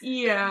feelings.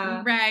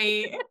 Yeah.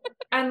 Right.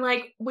 And,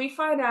 like, we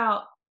find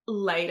out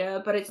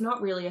later, but it's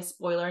not really a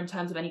spoiler in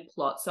terms of any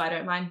plot, so I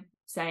don't mind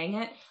saying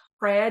it.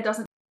 Prayer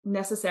doesn't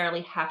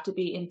necessarily have to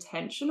be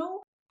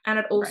intentional, and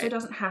it also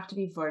doesn't have to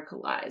be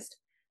vocalized.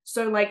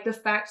 So, like, the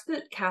fact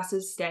that Cass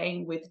is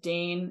staying with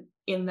Dean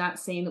in that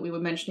scene that we were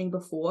mentioning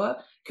before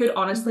could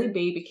honestly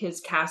be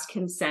because Cass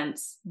can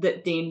sense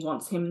that Dean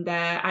wants him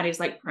there and is,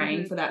 like,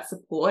 praying for that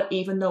support,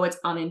 even though it's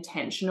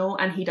unintentional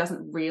and he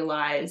doesn't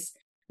realize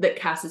that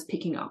Cass is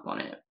picking up on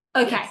it.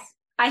 Okay, yes.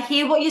 I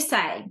hear what you're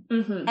saying,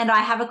 and I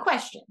have a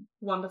question.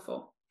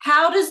 Wonderful.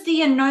 How does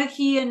the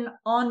Enochian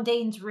on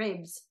Dean's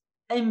ribs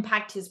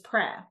impact his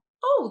prayer?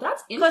 Oh,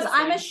 that's interesting. Because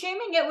I'm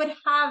assuming it would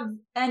have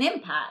an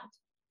impact.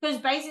 Because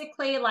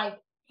basically, like,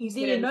 the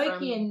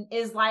Enochian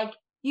is like,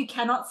 you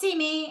cannot see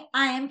me,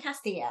 I am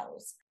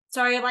Castiel's.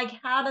 So, like,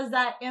 how does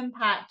that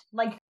impact,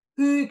 like,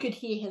 who could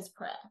hear his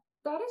prayer?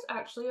 That is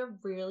actually a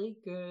really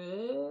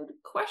good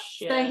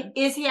question. So,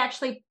 is he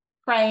actually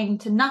praying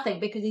to nothing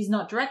because he's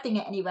not directing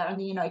it anywhere and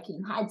the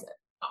Enochian hides it?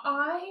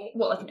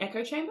 What, like an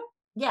echo chamber?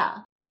 Yeah.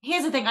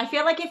 Here's the thing, I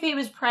feel like if he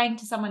was praying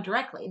to someone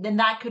directly, then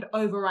that could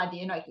override the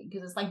Enochian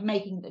because it's like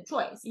making the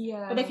choice.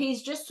 Yeah. But if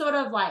he's just sort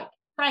of like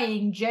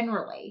praying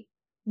generally,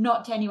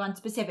 not to anyone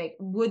specific,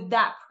 would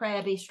that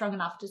prayer be strong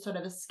enough to sort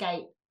of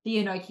escape the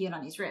Enochian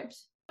on his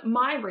ribs.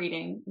 My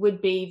reading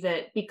would be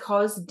that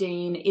because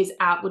Dean is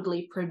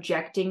outwardly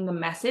projecting the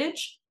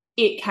message,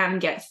 it can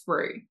get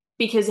through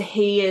because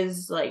he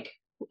is like,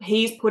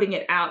 he's putting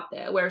it out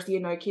there, whereas the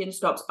Enochian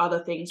stops other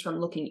things from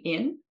looking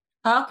in,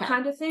 Okay.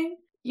 kind of thing.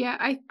 Yeah,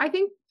 I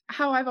think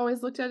how I've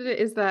always looked at it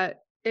is that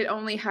it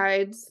only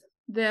hides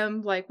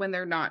them like when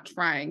they're not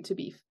trying to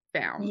be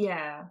found.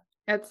 Yeah.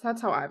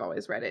 That's how I've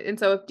always read it. And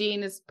so if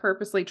Dean is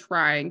purposely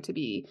trying to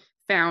be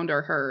found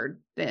or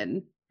heard,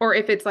 then, or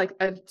if it's like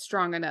a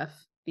strong enough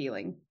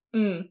feeling.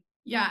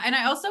 Yeah, and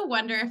I also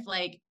wonder if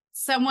like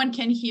someone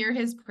can hear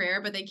his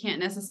prayer, but they can't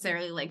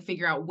necessarily like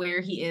figure out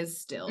where he is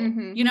still.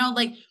 You know,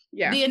 like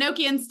the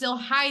Enochian still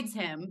hides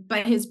him,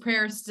 but his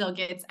prayer still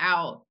gets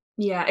out.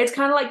 Yeah, it's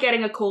kind of like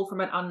getting a call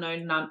from an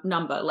unknown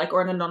number, like,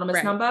 or an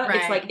anonymous number. Right.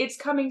 It's like, it's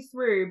coming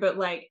through, but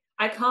like,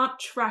 I can't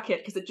track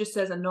it because it just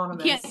says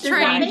anonymous. You can't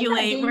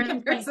triangulate where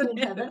the person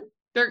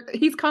is.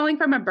 He's calling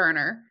from a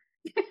burner.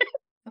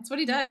 That's what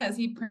he does.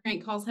 He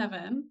prank calls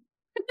heaven.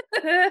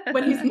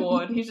 When he's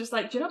bored, he's just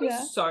like, do you know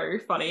what's so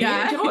funny?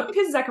 Yeah. Do you know what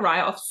pisses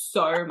Zachariah off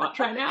so much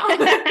right now?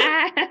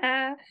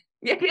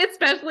 Yeah,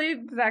 especially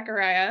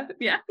Zachariah.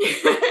 Yeah.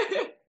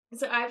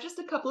 So I have just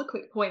a couple of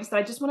quick points that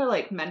I just want to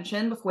like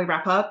mention before we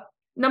wrap up.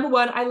 Number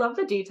one, I love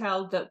the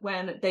detail that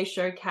when they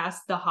show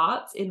Cass the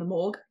hearts in the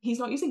morgue, he's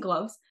not using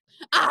gloves.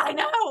 I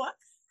know.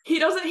 He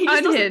just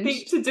doesn't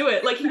think to do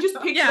it. Like, he just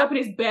picks it up in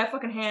his bare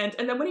fucking hand,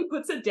 and then when he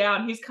puts it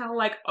down, he's kind of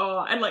like,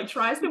 oh, and like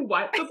tries to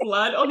wipe the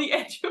blood on the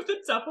edge of the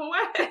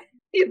Tupperware.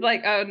 He's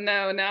like, oh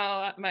no,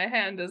 now my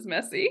hand is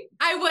messy.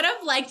 I would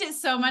have liked it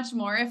so much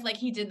more if like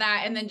he did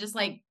that and then just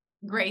like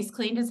Grace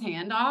cleaned his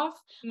hand off.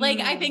 Like,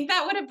 I think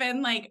that would have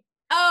been like,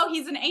 oh,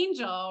 he's an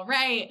angel,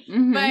 right?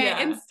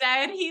 But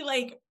instead he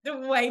like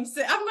wipes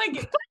it. I'm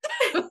like,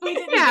 we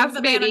didn't give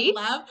the man a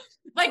glove.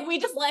 Like, we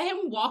just let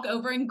him walk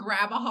over and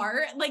grab a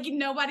heart. Like,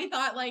 nobody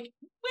thought like,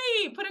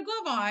 wait, put a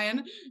glove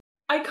on.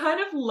 I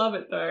kind of love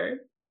it though.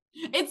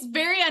 It's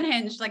very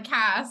unhinged, like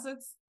Cass.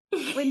 It's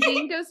when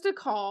Dean goes to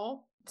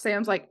call,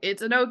 Sam's like,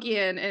 it's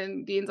Enochian,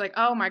 and Dean's like,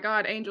 oh my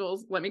god,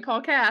 angels, let me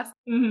call Cass.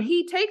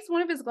 He takes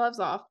one of his gloves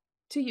off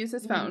to use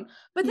his phone,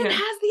 but then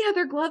has the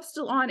other glove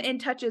still on and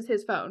touches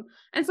his phone.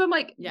 And so I'm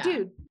like,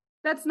 dude,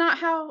 that's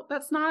not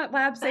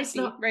lab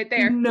safety right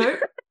there. No.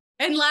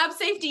 And lab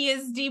safety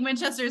is Dean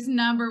Winchester's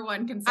number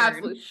one concern.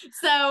 Absolutely.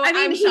 So I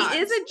mean, he shocked.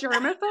 is a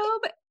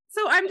germaphobe.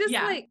 So I'm just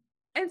like,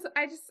 and so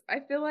I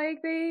feel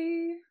like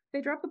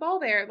they dropped the ball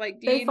there. Like,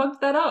 they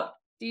fucked that up.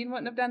 Dean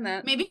wouldn't have done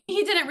that. Maybe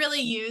he didn't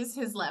really use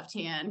his left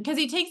hand because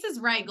he takes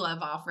his right glove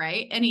off,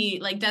 right? And he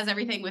like does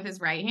everything with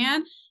his right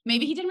hand.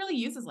 Maybe he didn't really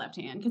use his left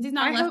hand because he's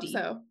not a lefty. I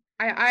hope so.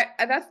 I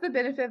that's the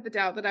benefit of the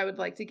doubt that I would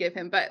like to give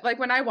him. But like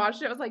when I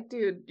watched it, I was like,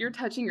 dude, you're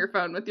touching your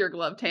phone with your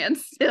gloved hand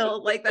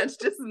still. Like, that's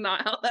just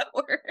not how that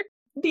works.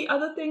 The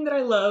other thing that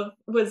I love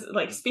was,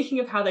 like, speaking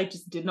of how they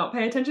just did not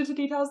pay attention to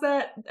details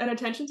there, an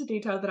attention to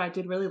detail that I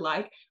did really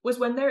like was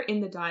when they're in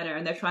the diner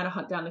and they're trying to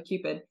hunt down the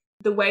Cupid.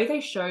 The way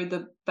they show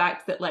the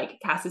fact that, like,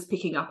 Cass is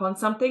picking up on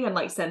something and,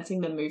 like,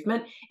 sensing the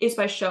movement is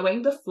by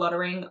showing the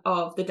fluttering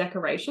of the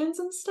decorations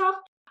and stuff.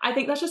 I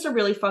think that's just a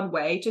really fun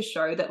way to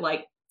show that,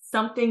 like,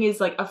 something is,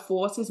 like, a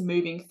force is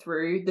moving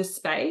through the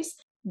space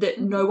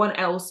that no one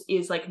else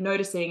is, like,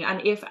 noticing.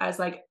 And if, as,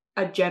 like,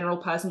 a general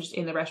person just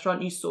in the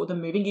restaurant, you saw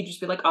them moving, you'd just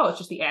be like, oh, it's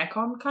just the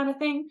aircon kind of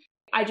thing.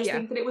 I just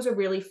think that it was a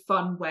really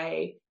fun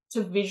way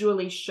to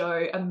visually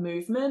show a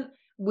movement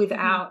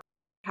without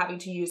having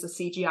to use a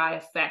CGI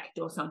effect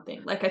or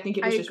something. Like, I think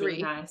it was just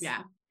really nice.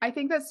 Yeah. I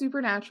think that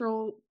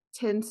Supernatural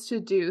tends to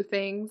do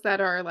things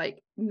that are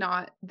like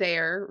not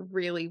there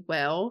really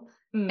well.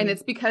 And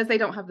it's because they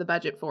don't have the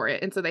budget for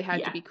it. And so they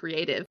had to be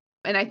creative.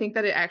 And I think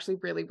that it actually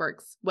really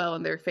works well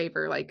in their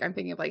favor. Like, I'm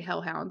thinking of like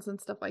hellhounds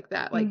and stuff like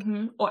that. Like,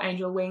 or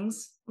angel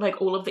wings,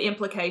 like all of the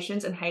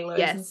implications and halos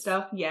and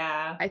stuff.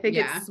 Yeah. I think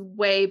it's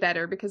way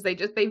better because they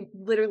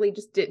literally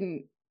just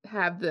didn't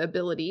have the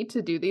ability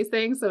to do these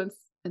things. So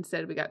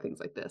instead we got things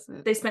like this.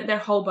 And they spent their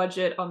whole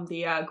budget on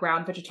the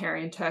ground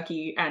vegetarian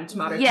turkey and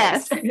tomato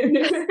paste.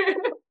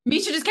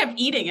 Misha just kept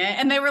eating it.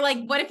 And they were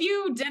like, what if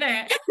you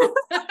didn't?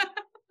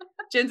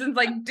 Jensen's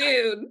like,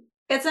 dude.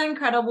 It's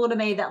incredible to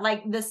me that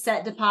like the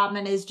set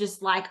department is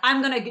just like,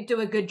 I'm going to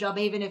do a good job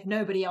even if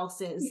nobody else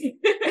is.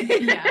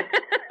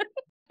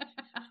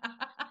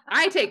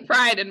 I take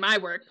pride in my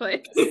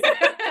workplace.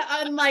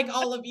 Unlike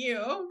all of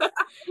you.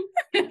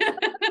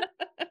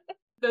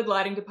 The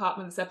lighting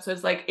department this episode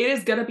is like, it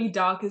is going to be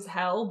dark as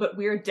hell, but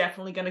we're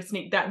definitely going to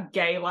sneak that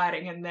gay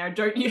lighting in there.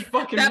 Don't you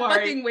fucking that worry. That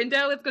fucking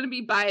window is going to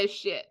be bi as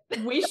shit.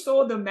 We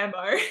saw the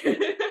memo.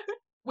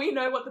 We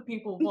know what the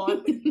people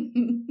want.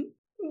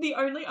 The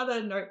only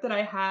other note that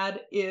I had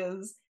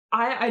is,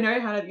 I know,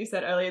 Hannah, you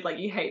said earlier, like,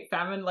 you hate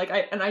famine, like,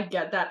 I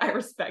get that, I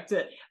respect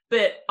it,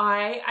 but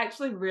I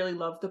actually really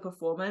love the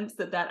performance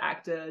that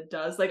actor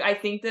does. Like, I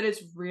think that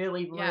it's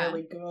really,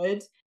 really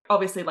good.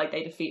 Obviously, like,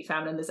 they defeat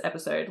famine in this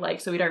episode, like,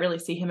 so we don't really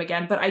see him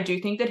again, but I do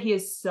think that he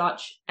is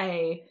such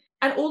a,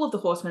 and all of the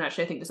horsemen,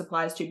 actually, I think this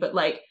applies to, but,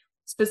 like,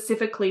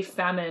 specifically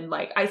famine,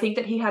 like, I think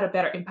that he had a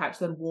better impact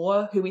than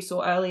War, who we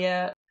saw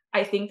earlier.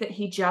 I think that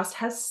he just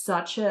has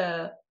such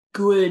a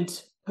good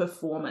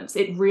performance.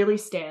 It really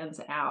stands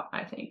out,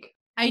 I think.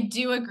 I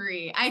do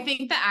agree. I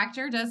think the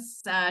actor does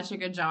such a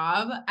good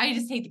job. I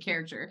just hate the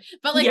character.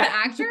 But like the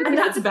actor and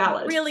that's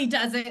valid. Really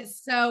does it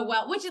so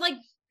well, which like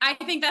I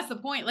think that's the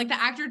point. Like the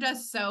actor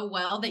does so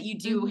well that you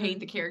do hate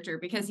the character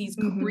because he's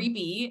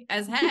creepy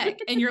as heck.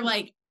 And you're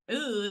like,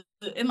 ooh.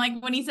 And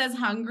like when he says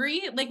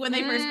hungry, like when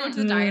they first go to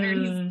the diner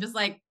and he's just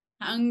like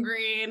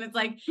hungry and it's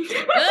like,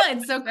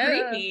 it's so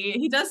creepy.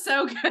 He does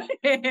so good.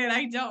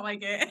 I don't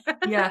like it.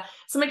 Yeah.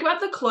 Something about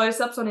the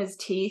close-ups on his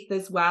teeth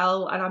as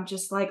well. And I'm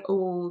just like,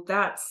 oh,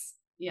 that's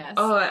yes.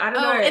 Oh, I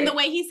don't know. And the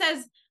way he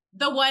says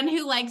the one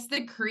who likes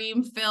the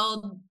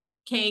cream-filled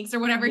cakes or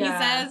whatever he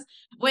says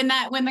when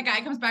the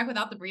guy comes back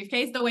without the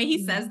briefcase, the way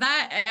he says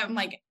that, I'm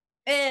like,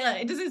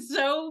 it just is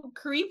so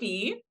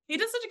creepy. He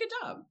does such a good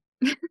job.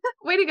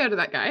 Way to go to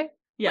that guy.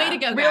 Yeah. Way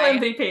to go, real guy.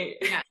 MVP.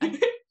 Yeah.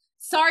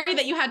 Sorry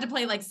that you had to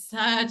play like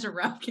such a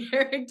rough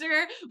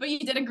character, but you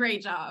did a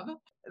great job.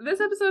 This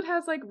episode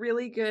has like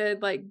really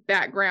good like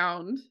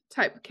background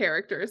type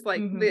characters.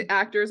 Like the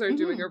actors are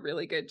doing a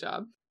really good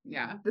job.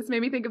 Yeah. This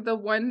made me think of the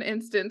one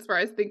instance where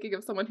I was thinking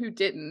of someone who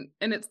didn't,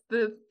 and it's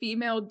the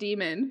female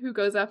demon who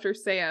goes after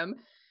Sam.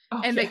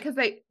 Oh, and because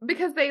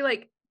they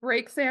like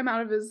break Sam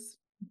out of his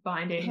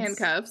bindings,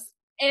 handcuffs,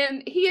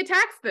 and he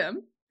attacks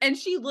them, and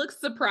she looks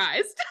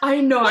surprised. I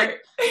know.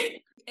 Like,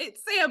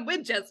 it's Sam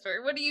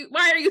Winchester.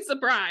 Why are you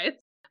surprised?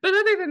 But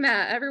other than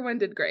that, everyone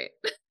did great.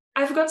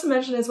 I forgot to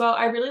mention as well,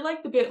 I really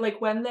like the bit like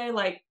when they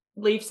like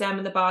leave Sam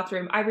in the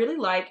bathroom. I really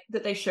like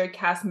that they show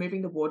Cass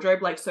moving the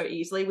wardrobe like so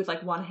easily with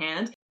like one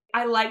hand.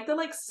 I like the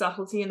like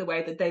subtlety in the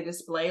way that they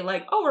display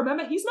like, oh,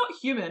 remember, he's not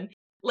human.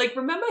 Like,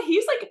 remember,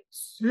 he's like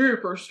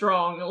super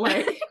strong.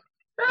 Like,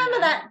 remember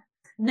that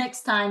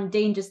next time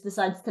Dean just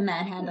decides to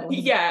manhandle him.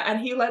 Yeah, and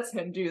he lets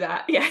him do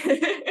that. Yeah.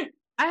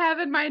 I have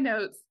in my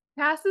notes,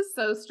 Cass is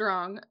so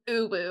strong.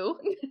 Uwu.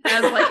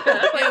 As like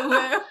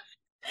uwu.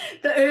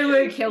 The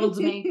uwu killed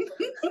me.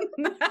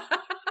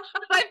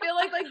 I feel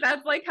like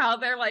that's like how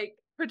they're like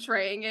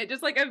portraying it.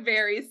 Just like a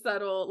very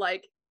subtle,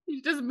 like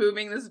he's just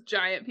moving this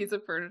giant piece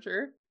of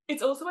furniture.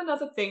 It's also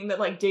another thing that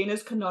like Dean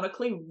is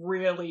canonically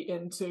really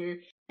into.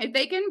 If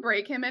they can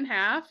break him in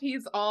half,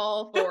 he's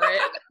all for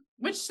it.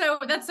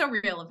 That's so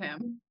real of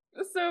him.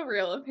 So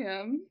real of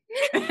him.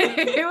 Who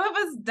of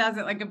us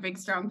doesn't like a big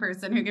strong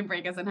person who can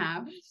break us in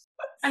half?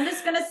 I'm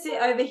just gonna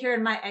sit over here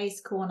in my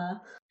ace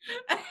corner.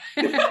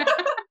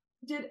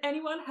 Did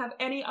anyone have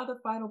any other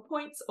final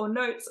points or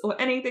notes or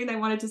anything they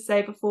wanted to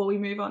say before we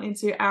move on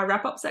into our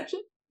wrap-up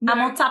section? No.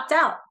 I'm all tapped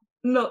out.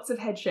 Lots of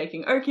head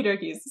shaking. Okie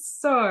dokies.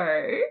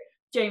 So,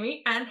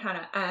 Jamie and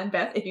Hannah and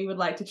Beth, if you would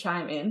like to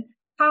chime in,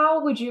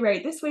 how would you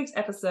rate this week's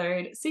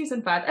episode,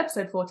 Season 5,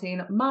 Episode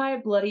 14, My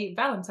Bloody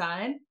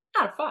Valentine,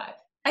 out of 5?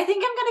 I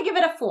think I'm going to give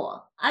it a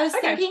 4. I was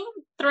thinking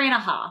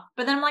 3.5,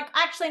 but then I'm like,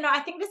 actually, no,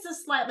 I think this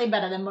is slightly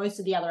better than most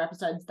of the other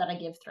episodes that I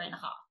give 3.5.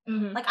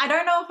 Like, I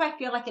don't know if I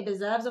feel like it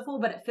deserves a 4,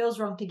 but it feels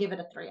wrong to give it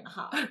a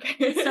 3.5.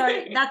 Okay.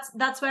 So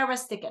that's where we're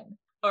sticking.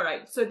 All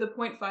right. So the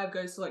 0.5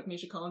 goes to like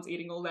Misha Collins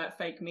eating all that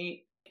fake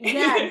meat.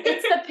 Yeah,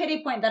 it's the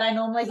pity point that I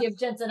normally give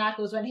Jensen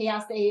Ackles when he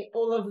has to eat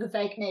all of the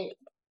fake meat.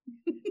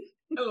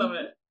 I love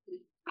it.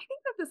 I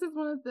think that this is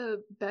one of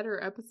the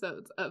better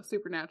episodes of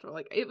Supernatural.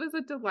 Like, it was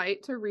a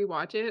delight to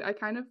rewatch it.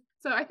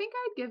 So I think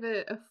I'd give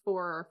it a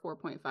 4 or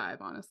 4.5,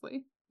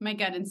 honestly. My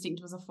gut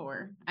instinct was a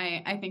 4.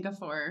 I think a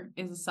 4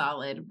 is a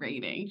solid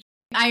rating.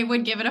 I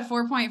would give it a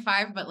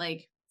 4.5, but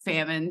like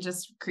Famine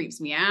just creeps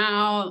me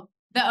out.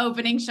 The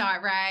opening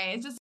shot, right?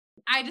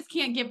 I just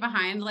can't get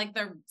behind like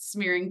the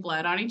smearing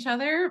blood on each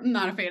other. I'm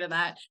not a fan of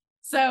that.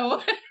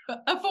 So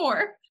a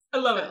 4. I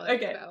love Valid, it.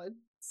 Okay. Valid.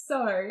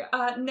 So,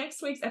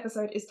 next week's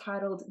episode is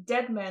titled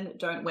Dead Men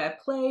Don't Wear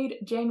Plaid.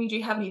 Jamie, do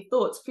you have any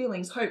thoughts,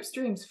 feelings, hopes,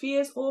 dreams,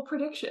 fears, or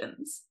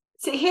predictions?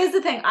 So here's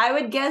the thing. I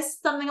would guess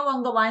something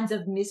along the lines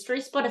of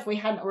Mystery Spot if we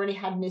hadn't already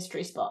had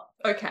Mystery Spot.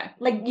 Okay.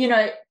 Like, you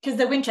know, because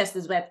the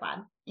Winchesters wear plaid.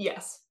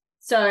 Yes.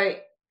 So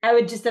I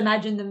would just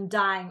imagine them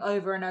dying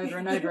over and over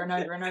and over and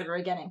over and over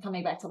again and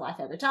coming back to life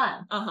over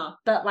time. Uh-huh.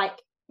 But like...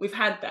 We've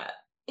had that.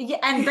 Yeah,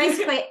 and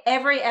basically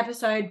every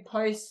episode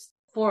post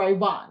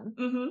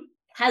 401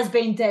 has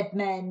been dead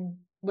men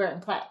wearing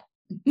plaid.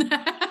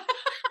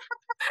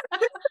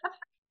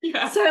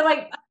 Yeah. So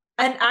like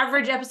an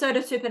average episode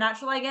of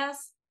Supernatural, I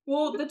guess.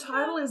 Well, the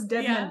title is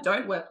Dead Men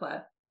Don't Wear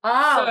Plaid.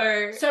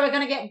 Oh, so we're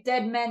going to get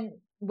dead men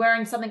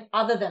wearing something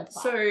other than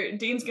plaid. So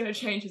Dean's going to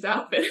change his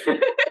outfit.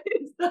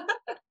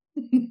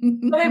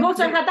 But we've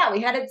also had that.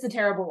 We had It's a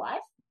Terrible Life.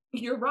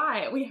 You're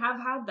right. We have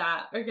had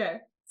that. Okay.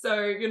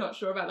 So you're not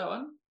sure about that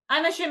one?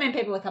 I'm assuming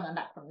people are coming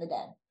back from the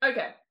dead.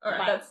 Okay. All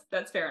right.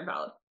 That's fair and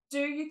valid.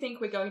 Do you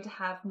think we're going to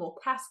have more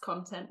Cass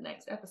content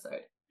next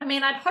episode? I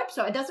mean, I'd hope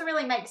so. It doesn't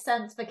really make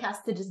sense for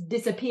Cass to just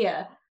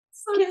disappear.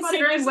 So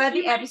considering where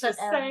the episode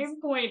ends.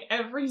 Same point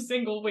every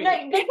single week.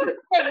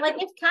 No, like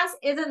if Cass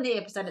isn't the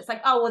episode, it's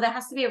like, oh, well, there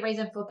has to be a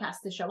reason for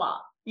Cass to show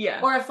up.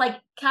 Yeah. Or if like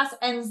Cass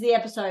ends the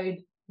episode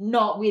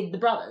not with the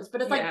brothers,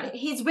 but it's like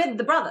he's with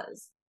the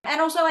brothers. And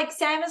also like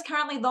Sam is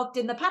currently locked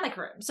in the panic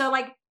room. So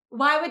like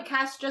Why would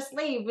Cass just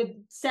leave with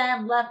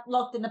Sam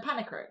locked in the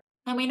panic room?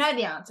 And we know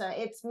the answer.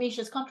 It's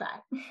Misha's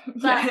contract.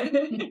 But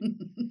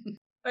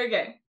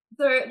Okay.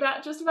 So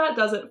that just about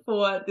does it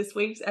for this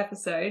week's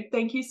episode.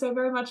 Thank you so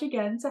very much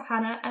again to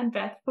Hannah and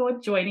Beth for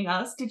joining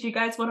us. Did you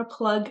guys want to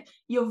plug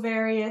your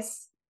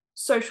various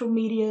social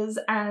medias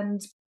and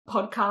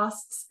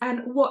podcasts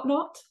and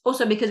whatnot?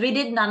 Also, because we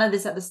did none of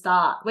this at the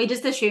start, we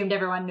just assumed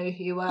everyone knew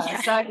who you were.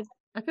 Yeah. So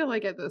I feel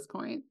like at this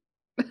point.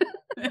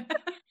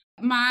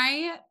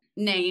 My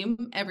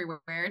name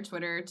everywhere,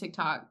 Twitter,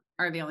 TikTok,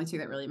 are the only two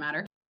that really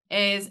matter,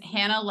 is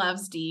Hannah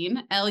Loves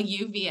Dean,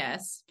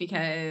 LUVS,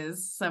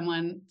 because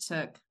someone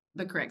took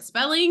the correct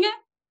spelling.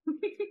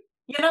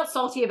 you're not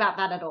salty about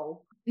that at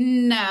all.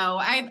 No,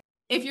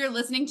 if you're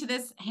listening to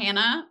this,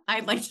 Hannah,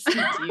 I'd like to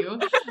speak to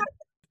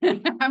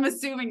you. I'm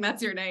assuming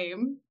that's your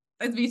name.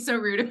 It'd be so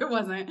rude if it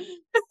wasn't.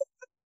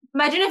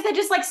 Imagine if they're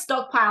just like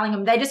stockpiling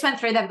them. They just went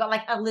through, they've got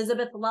like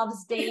Elizabeth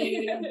Loves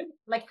Dean,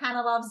 like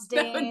Hannah Loves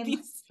Dean. That would be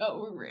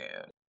so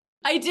rude.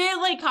 I did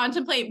like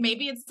contemplate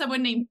maybe it's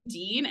someone named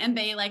Dean and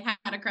they like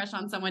had a crush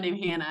on someone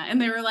named Hannah and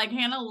they were like,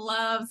 Hannah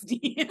loves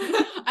Dean.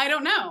 I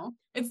don't know.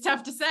 It's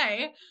tough to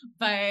say,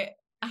 but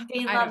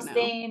Dean I loves don't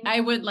know. Dean.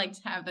 I would like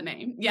to have the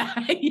name. Yeah.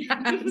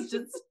 It's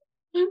just,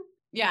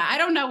 yeah, I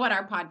don't know what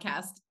our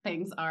podcast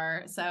things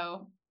are.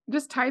 So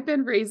Just type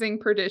in Raising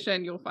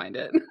Perdition, you'll find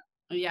it.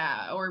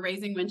 yeah, or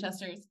Raising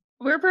Winchesters.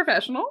 We're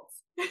professionals.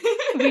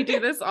 We do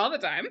this all the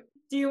time.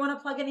 Do you want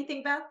to plug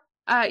anything, Beth?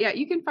 Yeah,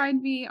 you can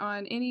find me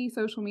on any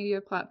social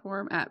media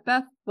platform at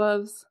Beth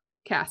Loves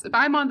Cass. If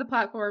I'm on the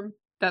platform,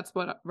 that's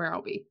where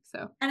I'll be.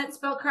 So, And it's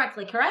spelled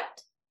correctly,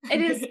 correct?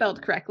 it is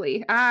spelled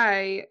correctly.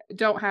 I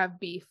don't have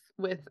beef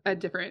with a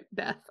different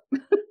Beth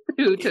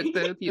who took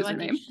the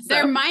username.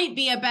 There might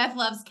be a Beth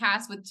Loves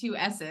Cass with 2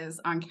 S's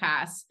on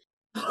Cass.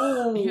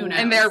 Oh, Who knows?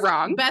 And they're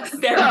wrong. Beth's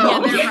They're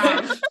wrong. wrong. Yeah,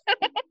 they're wrong.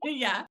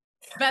 Yeah.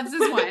 Beth's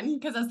is one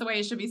because that's the way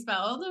it should be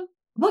spelled.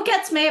 What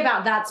gets me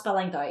about that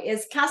spelling though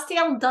is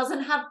Castiel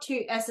doesn't have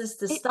 2 S's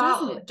to start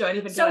doesn't. with. Don't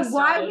even So get us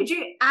why started. would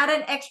you add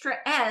an extra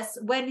S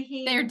when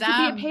he They're To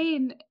dumb. be a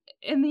pain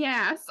in the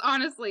ass,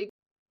 honestly.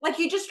 like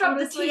you just drop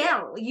Honestly, the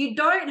TL. You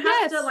don't have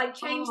yes. to like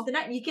change Oh. the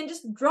name. You can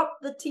just drop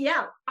the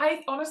TL.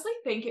 I honestly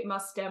think it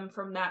must stem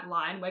from that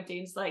line where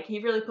Dean's like, he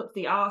really puts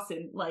the ass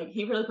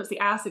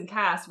in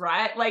Cass,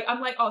 right? Like, I'm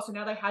like, oh, so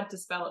now they had to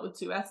spell it with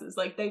 2 S's.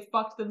 Like, they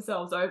fucked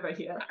themselves over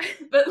here.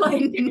 But like,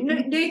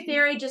 New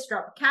theory just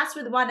dropped. Cass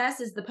with 1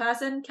 S is the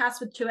person. Cass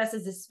with 2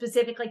 S's is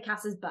specifically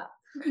Cass's butt.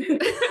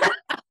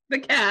 The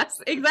Cass.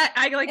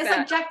 Exactly. I like It's that.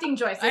 like Jack Ding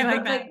Joyce. I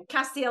like the that.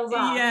 Castiel's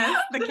ass.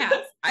 Yes, the Cass.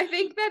 I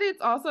think that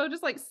it's also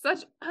just like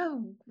such a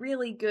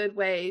really good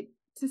way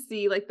to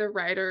see like the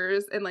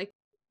writers and like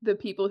the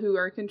people who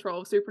are in control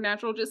of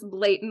Supernatural just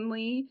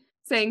blatantly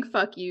saying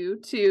fuck you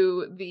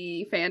to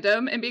the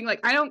fandom and being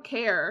like, I don't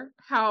care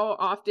how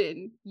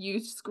often you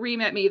scream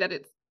at me that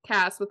it's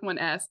Cass with 1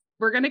 S.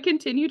 We're going to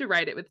continue to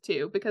write it with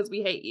 2 because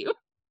we hate you.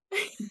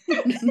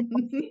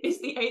 it's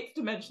the 8th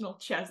dimensional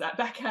Chazat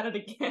back at it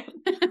again.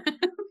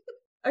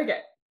 Okay.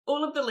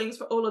 All of the links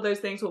for all of those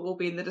things will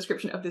be in the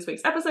description of this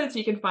week's episode, so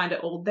you can find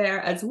it all there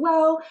as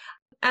well.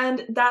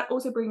 And that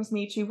also brings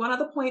me to one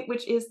other point,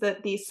 which is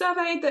that the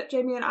survey that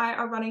Jamie and I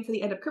are running for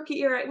the End of Kripke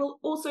Era will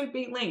also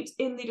be linked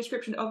in the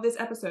description of this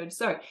episode.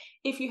 So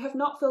if you have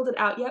not filled it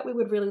out yet, we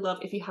would really love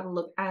if you had a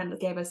look and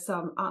gave us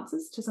some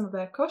answers to some of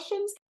our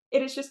questions.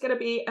 It is just going to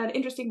be an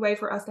interesting way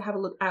for us to have a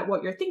look at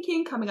what you're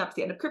thinking coming up to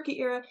the End of Kripke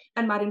Era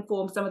and might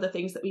inform some of the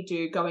things that we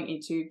do going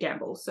into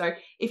Gamble. So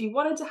if you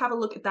wanted to have a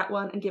look at that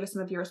one and give us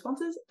some of your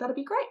responses, that'd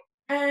be great.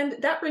 And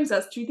that brings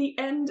us to the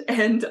end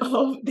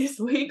of this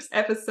week's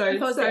episode.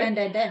 Because So,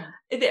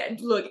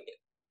 end. look,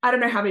 I don't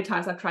know how many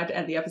times I've tried to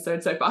end the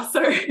episode so far,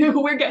 so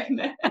we're getting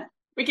there.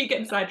 We keep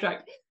getting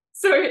sidetracked.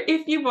 So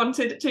if you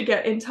wanted to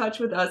get in touch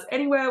with us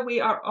anywhere, we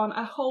are on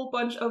a whole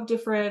bunch of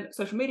different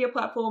social media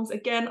platforms.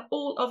 Again,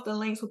 all of the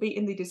links will be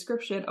in the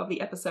description of the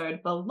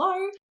episode below.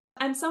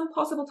 And some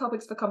possible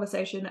topics for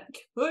conversation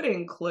could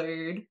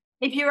include...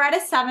 If you write a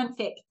salmon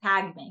fic,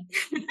 tag me.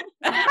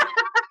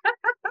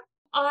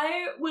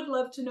 I would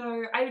love to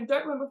know, I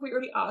don't remember if we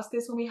already asked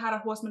this when we had a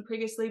horseman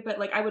previously, but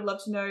like I would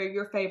love to know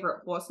your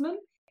favorite horseman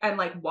and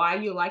like why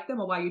you like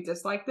them or why you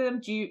dislike them.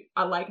 Do you,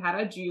 like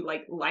Hannah, do you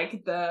like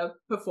the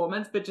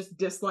performance but just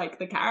dislike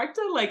the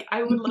character? Like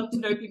I would love to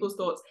know people's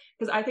thoughts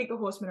because I think the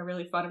horsemen are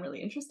really fun and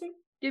really interesting.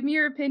 Give me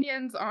your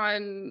opinions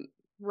on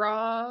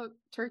raw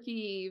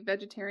turkey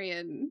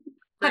vegetarian.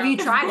 Have you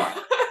tried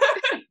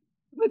it?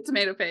 With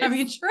tomato paste. Have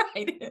you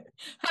tried it?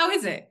 How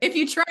is it? If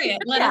you try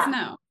it, let Yeah. us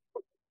know.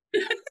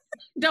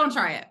 Don't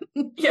try it.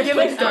 Yeah,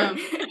 Please don't.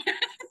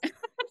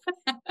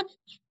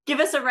 Give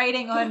us a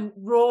rating on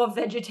raw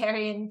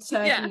vegetarian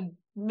turkey Yeah.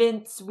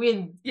 mince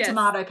with Yes.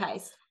 tomato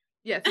paste.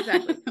 Yes,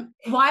 exactly.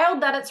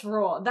 Wild that it's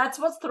raw. That's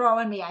what's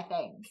throwing me, I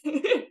think.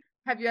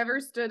 Have you ever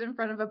stood in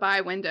front of a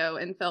buy window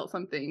and felt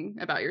something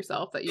about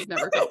yourself that you've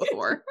never felt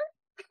before?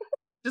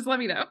 Just let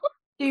me know.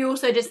 Do you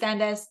also just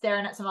stand there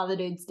staring at some other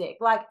dude's dick?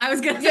 Like, I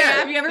was gonna say, Yeah,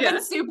 have you ever yeah.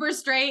 been super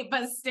straight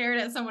but stared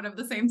at someone of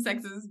the same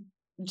sex's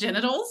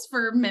genitals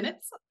for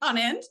minutes on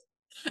end?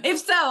 If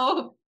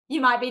so, You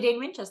might be Dean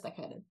Winchester,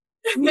 Curtin.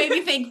 maybe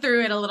think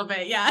through it a little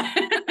bit. Yeah.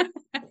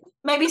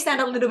 Maybe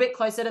stand a little bit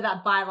closer to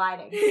that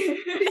bylighting.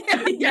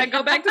 Yeah,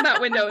 go back to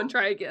that window and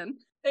try again.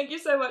 Thank you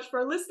so much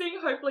for listening.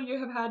 Hopefully you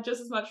have had just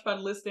as much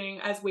fun listening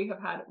as we have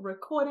had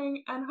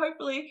recording, and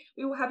hopefully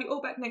we will have you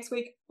all back next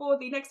week for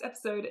the next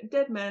episode,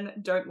 Dead Men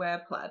Don't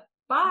Wear Plaid.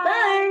 Bye!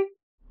 Bye!